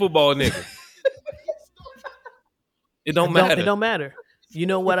even be a football nigga. It don't matter. It don't matter. You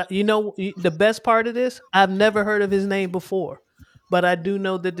know what? The best part of this, I've never heard of his name before, but I do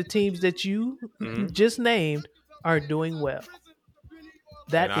know that the teams that you just named are doing well.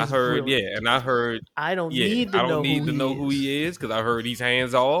 That And is I heard, brilliant. and I heard, I don't yeah, need to I don't need to know who who he is because I heard he's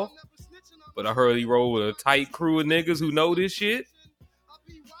hands off. But I heard he roll with a tight crew of niggas who know this shit.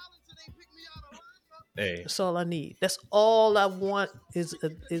 Hey, That's all I need. That's all I want is a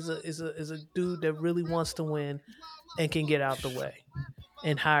dude that really wants to win and can get out the way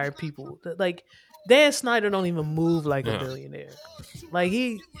and hire people. Like Dan Snyder don't even move like a Yeah. billionaire. Like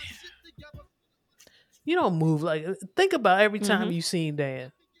you don't move like. Think about every time you seen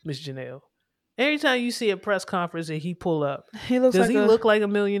Dan, Miss Janelle. Every time you see a press conference and he pull up, He looks does like he look like a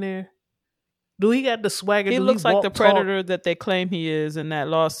millionaire? Do he got the swagger? He Do looks like walk, the talk? predator that they claim he is in that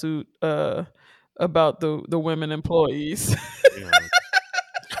lawsuit about the women employees. you know,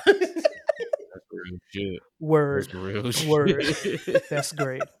 that's real shit. Word. That's real shit. Word. That's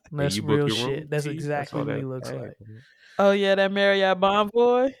great. That's You book real your room? shit. That's See? exactly all what he that- looks all like. that. Oh yeah, that Marriott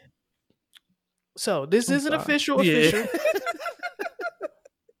Bonvoy. So this I'm isn't sorry. official. Yeah.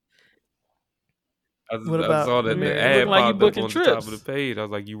 I What about saw that Mary? the It ad looked like you popped up booking on the top of trips. the page. I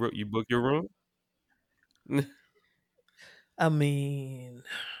was like, you book your room? I mean,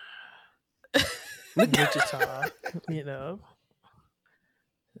 Wichita, you know.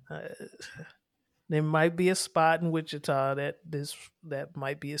 There might be a spot in Wichita that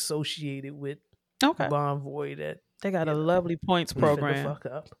might be associated with Okay, Bonvoy that they got a lovely points we finna program. fuck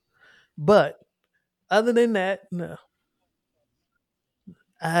up. But other than that, no.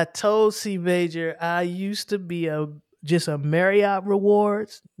 I told C Major I used to be just a Marriott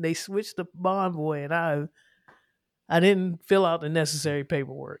Rewards. They switched to Bonvoy, and I didn't fill out the necessary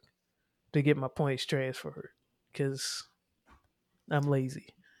paperwork to get my points transferred because I'm lazy.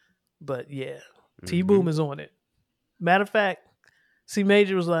 But yeah, T Boom is on it. Matter of fact, C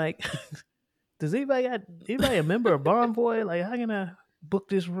Major was like, "Does anybody a member of Bonvoy? Like, how can I book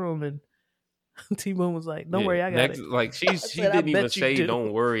this room?" And T Boom was like, "Don't worry, I got it." Like she said, "I didn't even bet you say, do."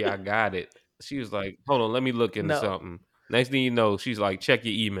 "Don't worry, I got it." She was like, "Hold on, let me look into No. something." Next thing you know, she's like, "Check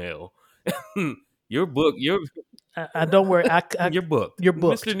your email. Your book, I don't worry. your book, You're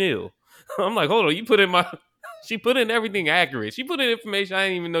booked. Mr. Neal." I'm like, hold on, you put in my. She put in everything accurate. She put in information I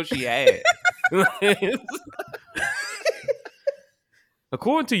didn't even know she had.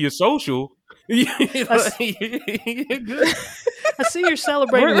 According to your social, you're good. I see you're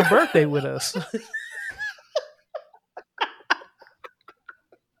celebrating your birthday with us.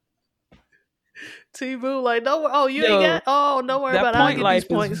 T-Boo, like, no, oh, you ain't got, oh, don't worry about it. I'll get these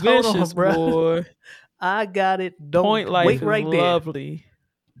points. Hold on, bro. boy. I got it. Don't Point life wait is right lovely.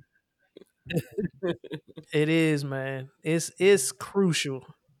 there. It is, man. It's crucial.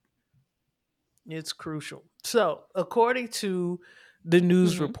 It's crucial. So, according to the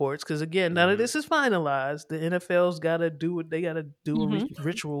news reports, because again, none of this is finalized. The NFL's got to do what they got to do, a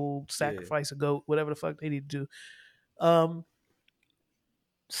ritual, sacrifice a goat, whatever the fuck they need to do.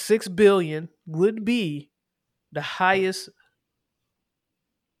 $6 billion would be the highest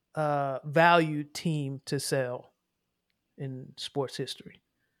valued team to sell in sports history,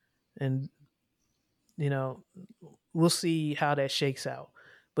 and we'll see how that shakes out.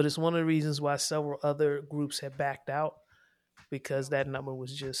 But it's one of the reasons why several other groups have backed out, because that number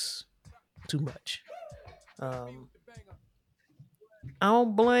was just too much. I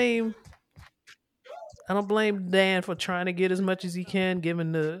don't blame Dan for trying to get as much as he can,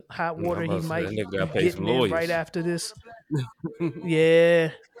 given the hot water he might be getting in right after this.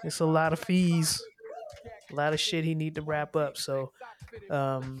 Yeah, it's a lot of fees, a lot of shit he need to wrap up. So,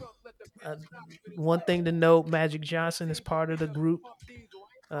 one thing to note: Magic Johnson is part of the group.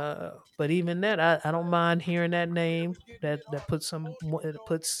 But even that, I don't mind hearing that name. That puts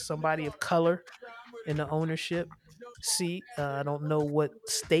somebody of color in the ownership seat. I don't know what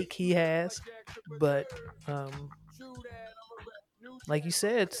stake he has, but like you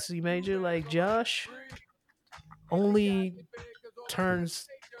said, C Major, like Josh, only turns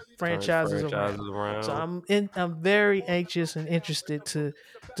franchises around. So I'm very anxious and interested to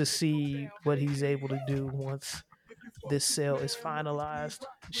see what he's able to do once this sale is finalized.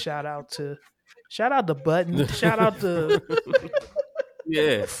 Shout out to Button. Shout out to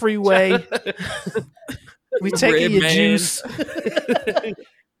Freeway. We taking your juice.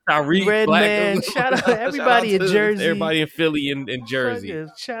 Tyreek Red Black. Man. Shout out to everybody in Jersey. Everybody in Philly and Jersey.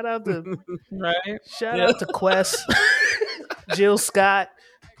 Shout out to Right. Shout out to Quest. Jill Scott.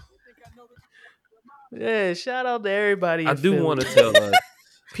 Yeah, shout out to everybody. I do want to tell us.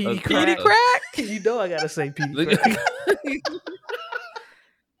 Petey Crack. You know I gotta say Petey Crack.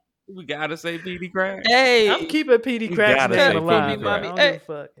 We gotta say Petey Crack. Hey, I'm keeping Petey Crack's name alive. I don't give a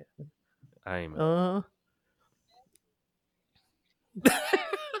fuck. I ain't.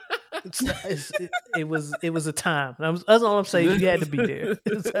 It was a time. That's all I'm saying. You had to be there.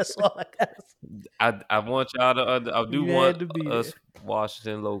 That's all I got. I want y'all to. I do want us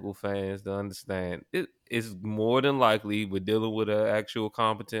Washington local fans to understand. It's more than likely we're dealing with an actual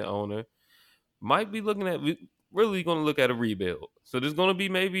competent owner. Might be looking at. Really going to look at a rebuild. So there's going to be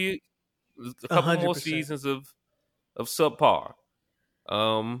maybe a couple 100%. More seasons of subpar.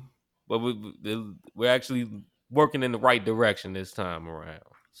 But we're actually working in the right direction this time around.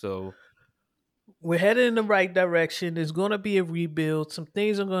 So we're headed in the right direction. There's going to be a rebuild. Some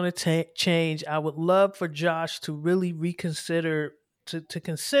things are going to change. I would love for Josh to really reconsider, to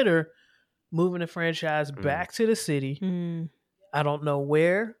consider moving the franchise back to the city. I don't know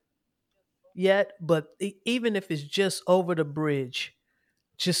where yet, but even if it's just over the bridge,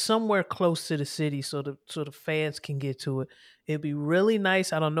 just somewhere close to the city so the fans can get to it, it'd be really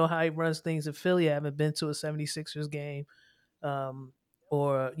nice. I don't know how he runs things in Philly. I haven't been to a 76ers game.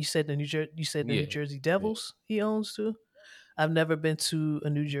 Or you said the New Jersey Devils he owns too. I've never been to a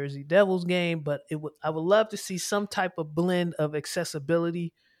New Jersey Devils game, but I would love to see some type of blend of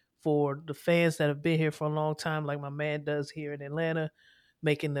accessibility for the fans that have been here for a long time, like my man does here in Atlanta,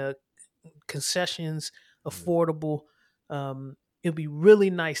 making the concessions affordable. It'd be really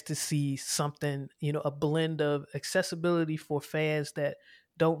nice to see something, a blend of accessibility for fans that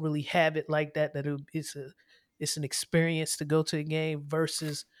don't really have it like that. It's an experience to go to a game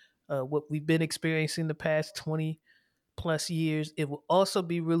versus what we've been experiencing the past 20 plus years. It will also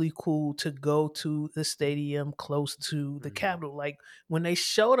be really cool to go to the stadium close to the Capitol. Like when they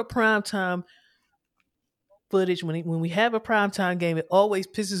show the primetime footage, when we have a primetime game, it always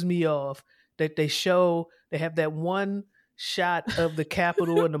pisses me off that they have that one shot of the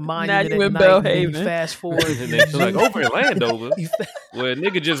Capitol and the monument at night, and you fast forward and they're like over in Landover where a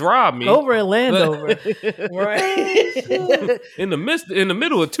nigga just robbed me over in Landover right in the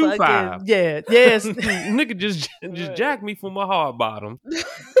middle of 2-5 nigga just jacked me from my hard bottom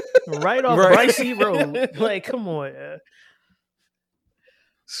right off Bricey Road. Like come on.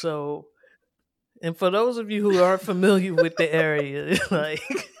 So, and for those of you who aren't familiar with the area, like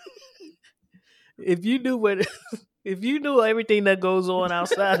if you knew what, if you knew everything that goes on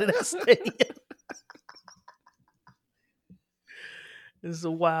outside of that stadium, it's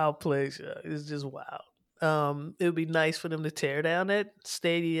a wild place. It's just wild. It would be nice for them to tear down that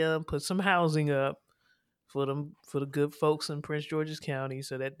stadium, put some housing up for them, for the good folks in Prince George's County,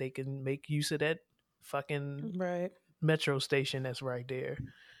 so that they can make use of that fucking Right. metro station that's right there.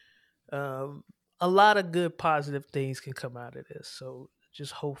 A lot of good positive things can come out of this. So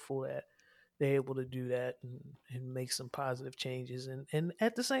just hopeful that they're able to do that and make some positive changes and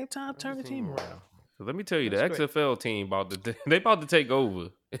at the same time turn the team around. So let me tell you, That's the great. XFL team they about to take over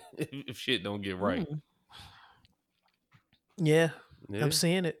if shit don't get right. Yeah, Yeah. I'm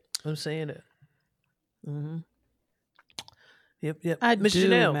seeing it. Mm-hmm. Yep. I Miss do,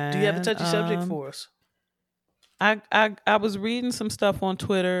 Janelle, do you have a man. touchy subject for us? I was reading some stuff on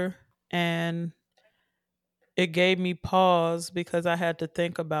Twitter and it gave me pause because I had to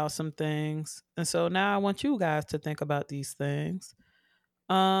think about some things. And so now I want you guys to think about these things.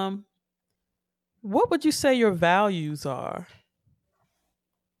 What would you say your values are?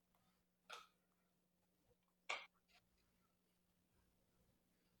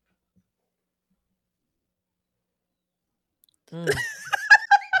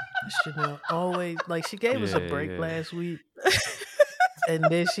 Chanel always, like, she gave us a break Yeah. last week, and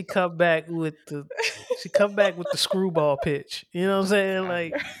then she come back with the screwball pitch. You know what I'm saying?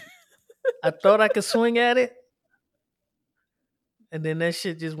 Like, I thought I could swing at it, and then that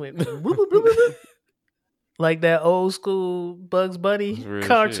shit just went boop, boop, boop, boop, boop. Like that old school Bugs Bunny That's real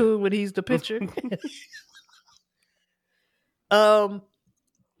cartoon when he's the pitcher.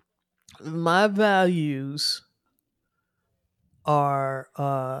 My values are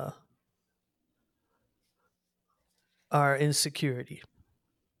insecurity.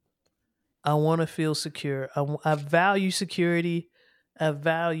 I want to feel secure. I value security. I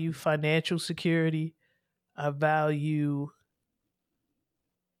value financial security. I value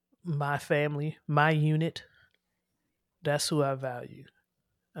my family, my unit. That's who I value.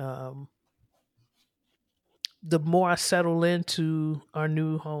 The more I settle into our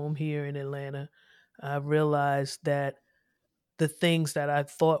new home here in Atlanta, I realized that the things that I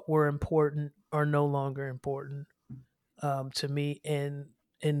thought were important are no longer important to me, and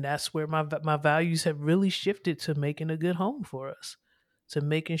that's where my values have really shifted to making a good home for us, to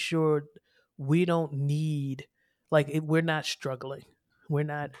making sure we don't need, like, we're not struggling, we're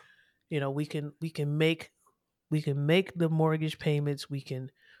not, we can make the mortgage payments, we can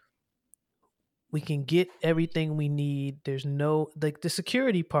get everything we need. There's no, like, the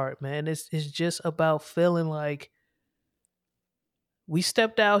security part, man. It's just about feeling like we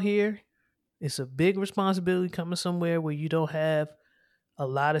stepped out here. It's a big responsibility coming somewhere where you don't have a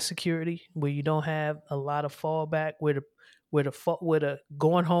lot of security, where you don't have a lot of fallback, where the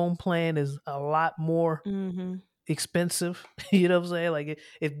going home plan is a lot more expensive. You know what I'm saying? Like,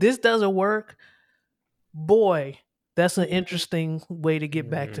 if this doesn't work, boy, that's an interesting way to get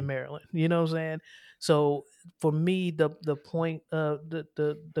back to Maryland. You know what I'm saying? So for me, the point of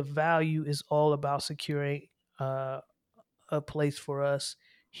the value is all about securing a place for us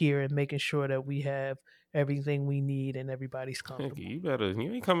here and making sure that we have everything we need and everybody's comfortable. Nigga,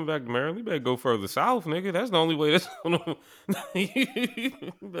 you ain't coming back to Maryland. You better go further south, nigga. That's the only way.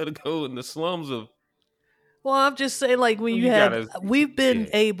 You better go in the slums of. Well, I'm just saying, like, when we've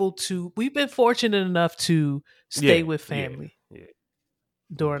been fortunate enough to stay with family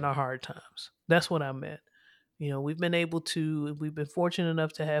during our hard times. That's what I meant. We've been fortunate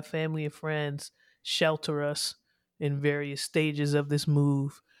enough to have family and friends shelter us in various stages of this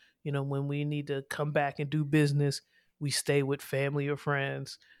move. When we need to come back and do business, we stay with family or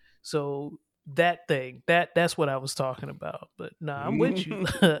friends. So that's what I was talking about. But no, I'm with you.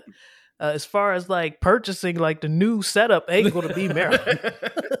 As far as, like, purchasing, like, the new setup ain't going to be Maryland.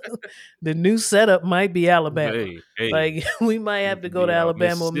 The new setup might be Alabama. Hey, like, we might have to go to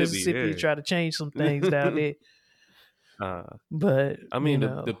Alabama or Mississippi to try to change some things down there. But I mean,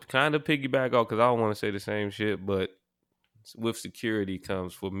 the kind of piggyback off, because I don't want to say the same shit, but with security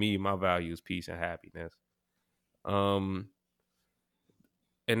comes, for me, my value is peace and happiness. And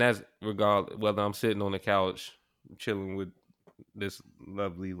that's regardless whether I'm sitting on the couch chilling with this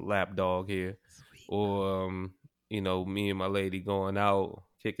lovely lap dog here, or me and my lady going out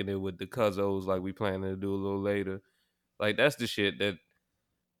kicking it with the cuzzos like we planning to do a little later. Like, that's the shit that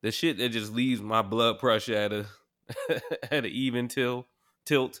just leaves my blood pressure at a at an even tilt.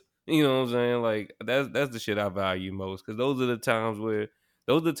 You know what I'm saying? Like, that's the shit I value most, because those are the times where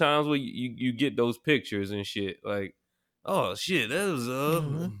you get those pictures and shit. Like, oh shit, that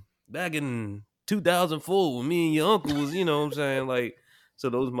was back in 2004 when me and your uncle was, you know what I'm saying? Like, So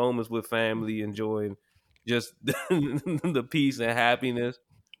those moments with family, enjoying just the peace and happiness.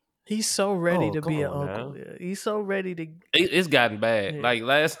 He's so ready Oh, to come be an on uncle. now. Yeah. He's so ready to. It's gotten bad. Yeah. Like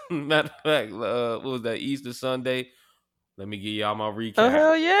last matter of fact, what was that, Easter Sunday? Let me give y'all my recap. Oh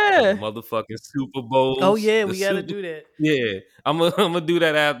hell Of the yeah! motherfucking Super Bowls. Oh yeah, the we got to Super- do that. Yeah, I'm gonna do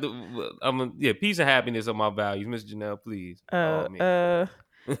that after. Peace and happiness are my values, Miss Janelle. Please. Oh man.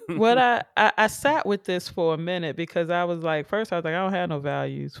 What I sat with this for a minute because I was like, first I was like, I don't have no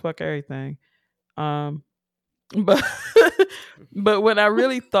values. Fuck everything. But but when I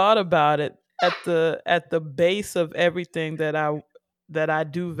really thought about it, at the base of everything that I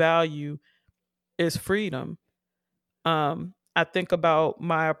do value is freedom. I think about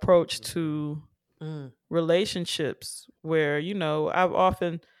my approach to relationships where, I've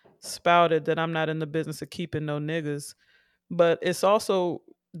often spouted that I'm not in the business of keeping no niggas, but it's also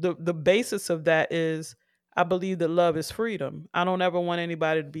the basis of that is I believe that love is freedom. I don't ever want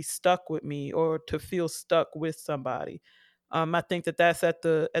anybody to be stuck with me or to feel stuck with somebody. I think that that's at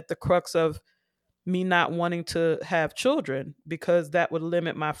the crux of me not wanting to have children because that would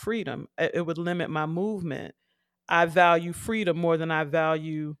limit my freedom. It would limit my movement. I value freedom more than I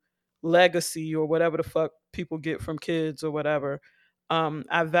value legacy or whatever the fuck people get from kids or whatever.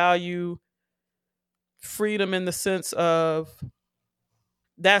 I value freedom in the sense of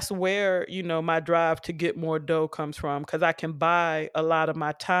that's where, my drive to get more dough comes from because I can buy a lot of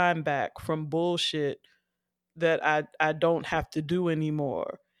my time back from bullshit that I don't have to do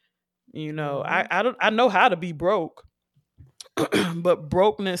anymore. I know how to be broke, but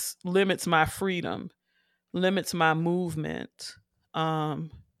brokenness limits my freedom, limits my movement. I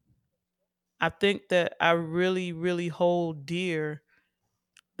think that I really, really hold dear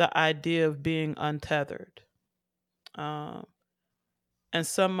the idea of being untethered. And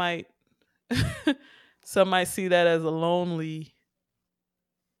some might some might see that as a lonely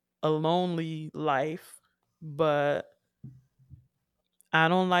life, but I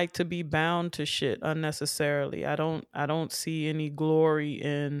don't like to be bound to shit unnecessarily. I don't see any glory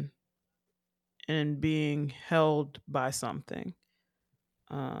in being held by something.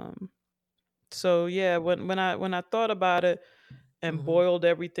 So yeah, when I thought about it and boiled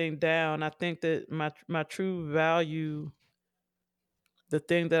everything down, I think that my true value, the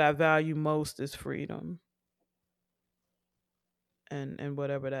thing that I value most is freedom. And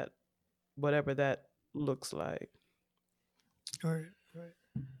whatever that looks like. Right.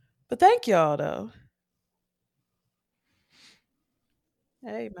 But thank y'all though.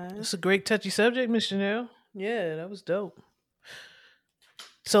 Hey man. It's a great touchy subject, Miss Chanel. Yeah, that was dope.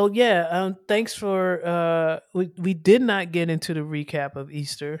 So yeah, thanks for we did not get into the recap of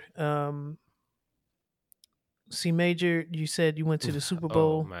Easter. C Major, you said you went to the Super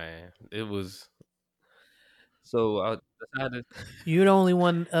Bowl. Oh man, it was. So I decided, You're the only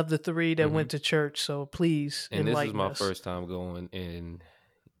one of the three that went to church, so please and this is enlighten my us. first time going in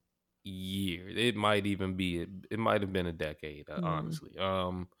years. It might even be. It might have been a decade, honestly.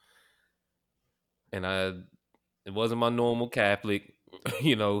 And it wasn't my normal Catholic,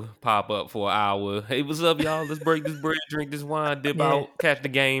 pop up for an hour. Hey, what's up, y'all? Let's break this bread, drink this wine, dip Yeah. out, catch the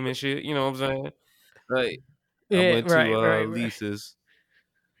game and shit. You know what I'm saying? Like, I Yeah, went to right. Lisa's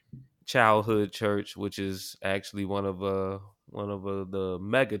childhood church, which is actually one of the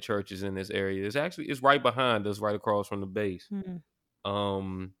mega churches in this area. It's right behind us, right across from the base.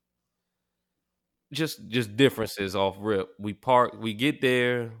 Just differences off rip. We get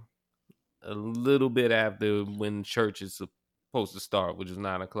there a little bit after when church is supposed to start, which is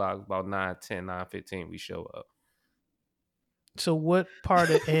 9:00. About 9:10, 9:15, we show up. So what part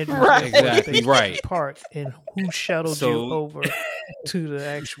of Andrews Right. Exactly, right. Park, and who shuttled you over to the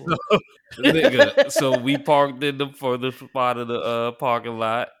actual? Nigga, so we parked in the furthest spot of the parking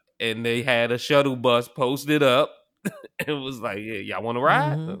lot, and they had a shuttle bus posted up. It was like, yeah, y'all want to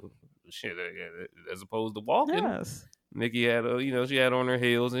ride? Shit, as opposed to walking. Yes. Nikki had she had on her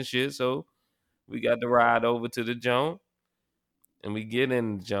heels and shit, so we got to ride over to the joint, and we get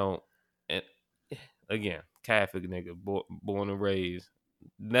in the joint, and again, Catholic nigga, born and raised.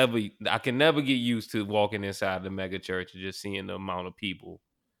 I can never get used to walking inside the mega church and just seeing the amount of people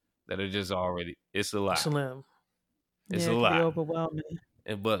that are just already. It's a lot. Slim. It's Yeah, a it can lot. be overwhelming.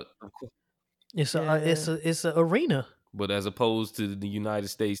 But It's a arena. But as opposed to the United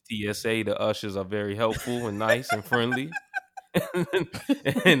States TSA, the ushers are very helpful and nice and friendly,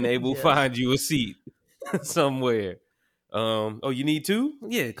 and they will find you a seat somewhere. Oh, you need two?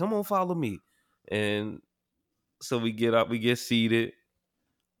 Yeah, come on, follow me. And so we get up, we get seated,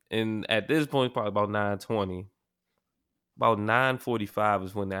 and at this point, probably about 9:20. About 9:45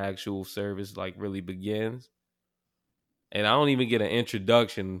 is when the actual service really begins. and I don't even get an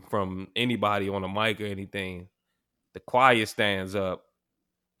introduction from anybody on a mic or anything. The choir stands up.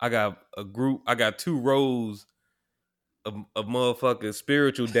 I got I got 2 rows of motherfucking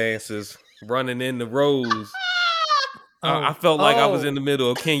spiritual dancers running in the rows. I felt like I was in the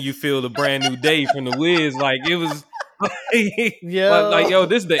middle of "Can You Feel the Brand New Day" from the Wiz. Like it was, like yo,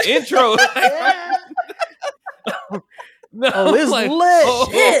 this is the intro. No, Oh, it's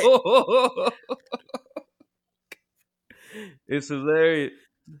lit. It's hilarious.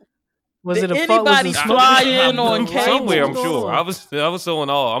 Was Did it a anybody was it fly something- in on What's Somewhere, I'm going sure. on? I was so in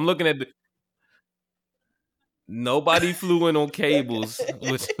awe. I'm looking at nobody flew in on cables,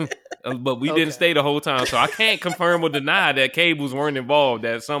 but we didn't stay the whole time, so I can't confirm or deny that cables weren't involved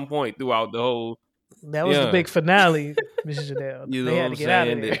at some point throughout the whole. That was the big finale, Mrs. Janelle. You They know had what to I'm get out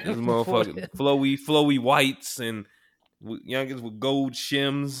of saying? there. This before motherfucking that. flowy whites and youngins with gold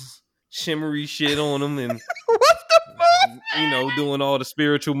shimmery shit on them, and What the fuck? Doing all the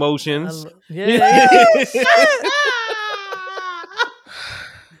spiritual motions. Yeah.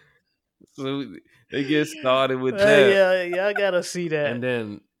 So they get started with that. Yeah, I gotta see that. And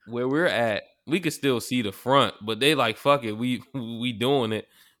then where we're at, we could still see the front, but they like, fuck it, we doing it.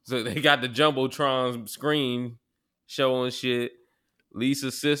 So they got the Jumbotron screen showing shit.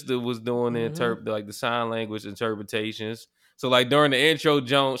 Lisa's sister was doing the sign language interpretations. So like during the intro,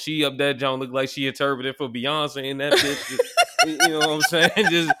 Joan, she up that Joan looked like she interpreted for Beyonce and that bitch. You know what I'm saying?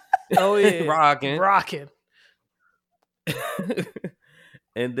 Just rocking.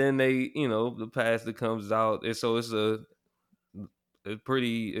 And then they, the pastor comes out, and so it's it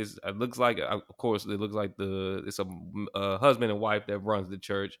looks like, of course, it looks like it's a husband and wife that runs the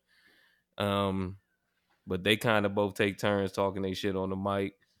church, but they kind of both take turns talking their shit on the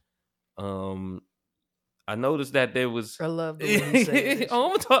mic. I noticed that there was. I love the way you say this.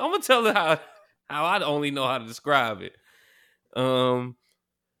 I'm gonna tell her how I only know how to describe it. And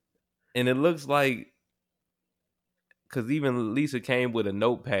it looks like, because even Lisa came with a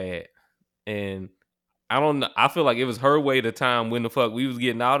notepad, and I don't know. I feel like it was her way to time when the fuck we was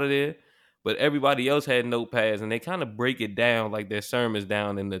getting out of there, but everybody else had notepads, and they kind of break it down like their sermons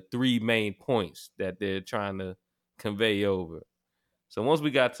down in the 3 main points that they're trying to convey over. So once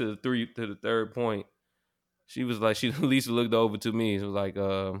we got to the third point, she was like, Lisa looked over to me. She was like,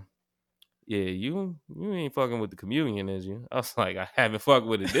 yeah, you ain't fucking with the communion, is you? I was like, I haven't fucked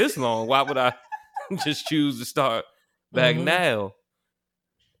with it this long. Why would I just choose to start back now?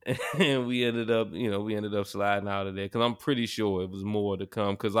 And we ended up sliding out of there, because I'm pretty sure it was more to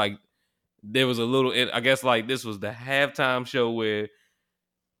come, because like there was a little, I guess like this was the halftime show where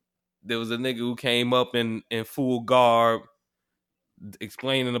there was a nigga who came up in full garb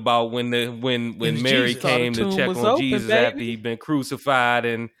explaining about when Mary Jesus. came The to tomb check was on open, Jesus baby. after he'd been crucified,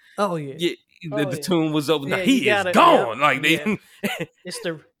 and the yeah. tomb was open. Yeah, Now, you he gotta- is gone. yeah, Like they yeah. It's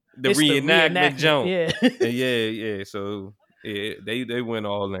the reenactment jump. Yeah. Yeah. So yeah, they went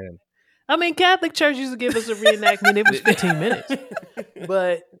all in. I mean, Catholic Church used to give us a reenactment. It was 15 minutes,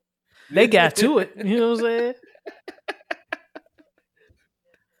 but they got to it. You know what I'm saying?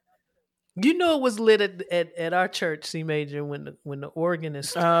 You know, it was lit at our church, C Major, when the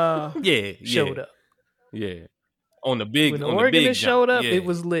organist showed up. Yeah, on the big, When the on the big organist jump. showed up, Yeah. it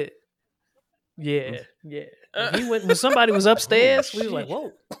was lit. Yeah. And he went when somebody was upstairs. We was like,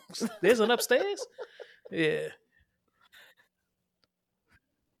 "Whoa, there's an upstairs." Yeah.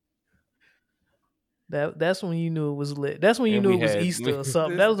 That's when you knew it was lit. That's when you And knew we it was had- Easter or this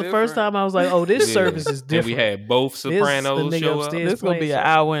something. That was the first different. time I was like, "Oh, this Yeah. service is And different." we had both Sopranos nigga show up. upstairs. This gonna be an playing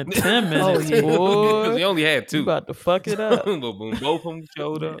hour and 10 minutes, yeah. boy. Because we only had 2. You about to fuck it up. But when both of them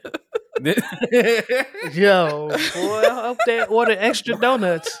showed up. Yo, boy, I hope they ordered extra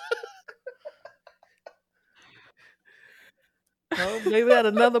donuts. Oh, maybe got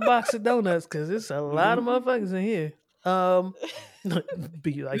another box of donuts, because it's a lot of motherfuckers in here.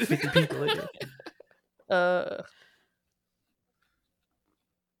 Be like 50 people in here.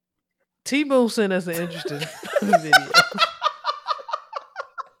 T-Boone sent us an interesting video.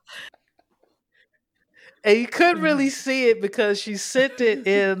 And you couldn't really see it because she sent it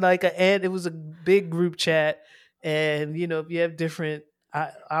in and it was a big group chat. And, if you have different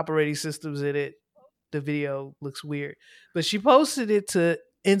operating systems in it, the video looks weird. But she posted it to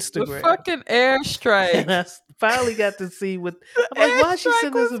The Instagram. fucking airstrike. And I finally got to see what. I'm like, why she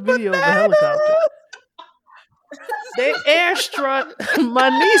send us a video of a bananas. helicopter? They airstruck my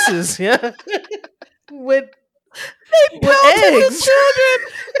nieces, yeah, with Pelted eggs. the children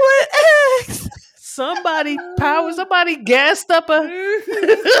with eggs. Somebody gassed up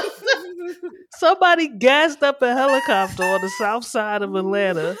a helicopter on the south side of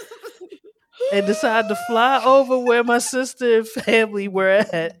Atlanta and decided to fly over where my sister and family were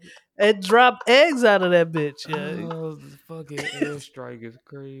at and drop eggs out of that bitch. Yeah. Oh, this fucking airstrike is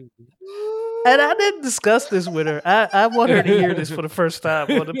crazy. And I didn't discuss this with her. I want her to hear this for the first time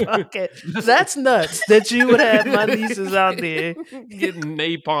on the podcast. That's nuts that you would have my nieces out there Getting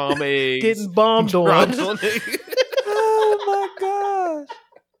napalm eggs. getting bombed dropped on. Oh my gosh.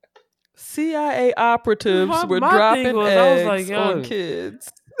 CIA operatives were My dropping thing was, eggs I was like, yo. on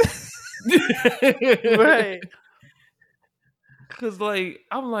kids. Right. Cause like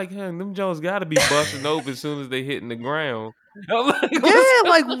I'm like, hey, them Jones gotta be busting open as soon as they hitting the ground. I'm like, Yeah,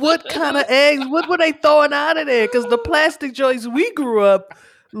 like what kind of eggs? What were they throwing out of there? Because the plastic joints we grew up,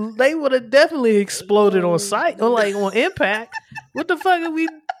 they would have definitely exploded on sight or like on impact. What the fuck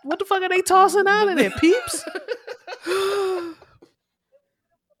are they tossing out of there, peeps?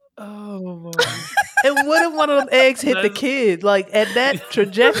 oh my. And what if one of them eggs hit the kid? Like at that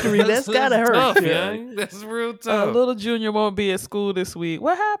trajectory, that's gotta hurt. Tough, Yeah. yeah. That's real tough. Little Junior won't be at school this week.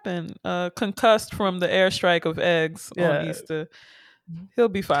 What happened? Concussed from the airstrike of eggs Yeah. on Easter. He'll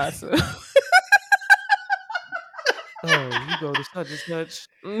be fine soon. Oh, you go to such and such.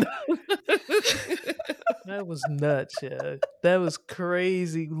 That was nuts, yeah. That was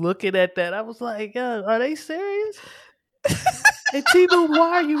crazy. Looking at that, I was like, are they serious? And T-Boo, why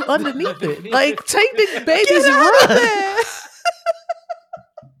are you underneath it? Like, take the babies and run.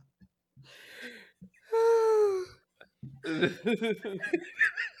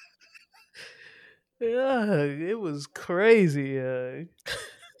 Yeah, it was crazy. All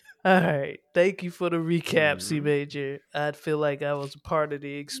right, thank you for the recap, C Major. I feel like I was a part of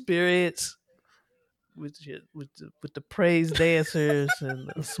the experience with the praise dancers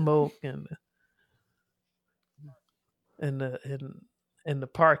and the smoke and the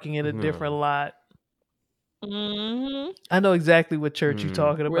parking in a different lot. Mm-hmm. I know exactly what church you're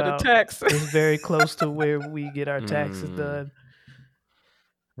talking Where the about. tax. It's very close to where we get our taxes done.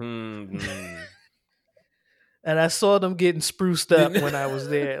 And I saw them getting spruced up when I was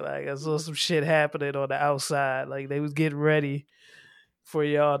there. Like I saw some shit happening on the outside. Like they was getting ready for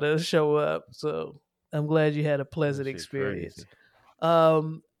y'all to show up. So I'm glad you had a pleasant experience.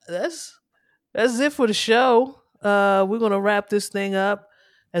 That's it for the show. We're gonna wrap this thing up.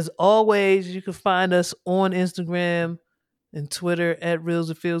 As always, you can find us on Instagram and Twitter at Reels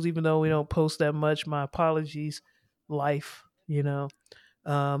and Feels, even though we don't post that much. My apologies. Life, you know.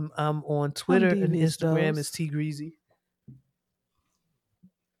 I'm on Twitter and Instagram as T Greasy.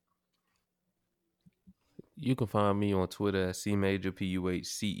 You can find me on Twitter at C Major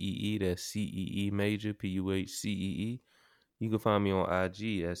PUHCEE. That's CEE Major PUHCEE. You can find me on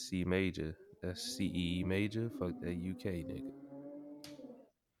IG at C Major. That's CEE Major. Fuck that UK nigga.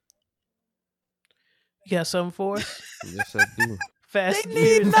 You got something for us? Yes, I do. Fast They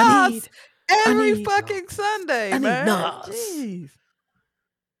need and Nas I every need- fucking Sunday, I need man. Nas. Jeez.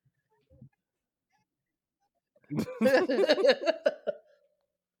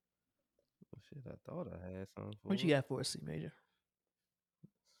 Shit, I thought I had something for What you it. got for us, C Major?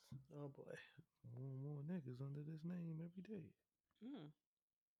 Oh boy. More niggas under this name every day.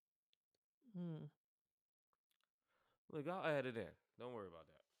 Look, I'll add it in. Don't worry about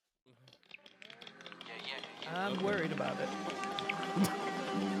that. I'm worried about it.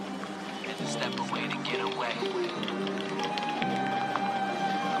 Had to step away to get away.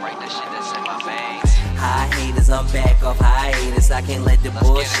 Write that shit that's in my veins. Hi haters, I'm back off hiatus. I can't let the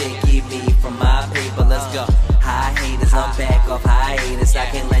bullshit keep me from my paper. Let's go. Hi haters, I'm back off hiatus. I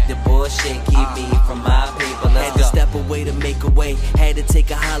can't let the bullshit keep me from my paper. Let's go. Had to step away to make a way. Had to take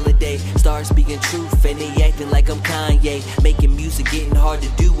a holiday. Start speaking truth and they acting like I'm Kanye. Making music getting hard to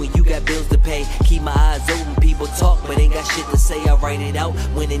do when you got bills to pay. Keep my eyes open, people talk but ain't got shit to say. I write it out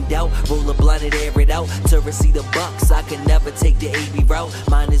when in doubt. Roll a blunt and air it out to receive the bucks. I can never take the AB route.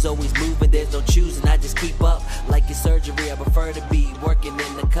 Mine is always moving, there's no choosing. I just keep up like it's surgery. I prefer to be working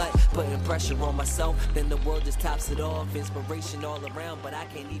in the cut, putting pressure on myself. Then the world just tops it off. Inspiration all around, but I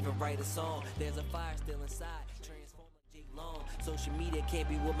can't even write a song. There's a fire still inside. Transform Jake Long. Social media can't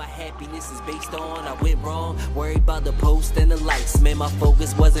be what my happiness is based on. I went wrong, worried about the post and the likes. Man, my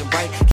focus wasn't right.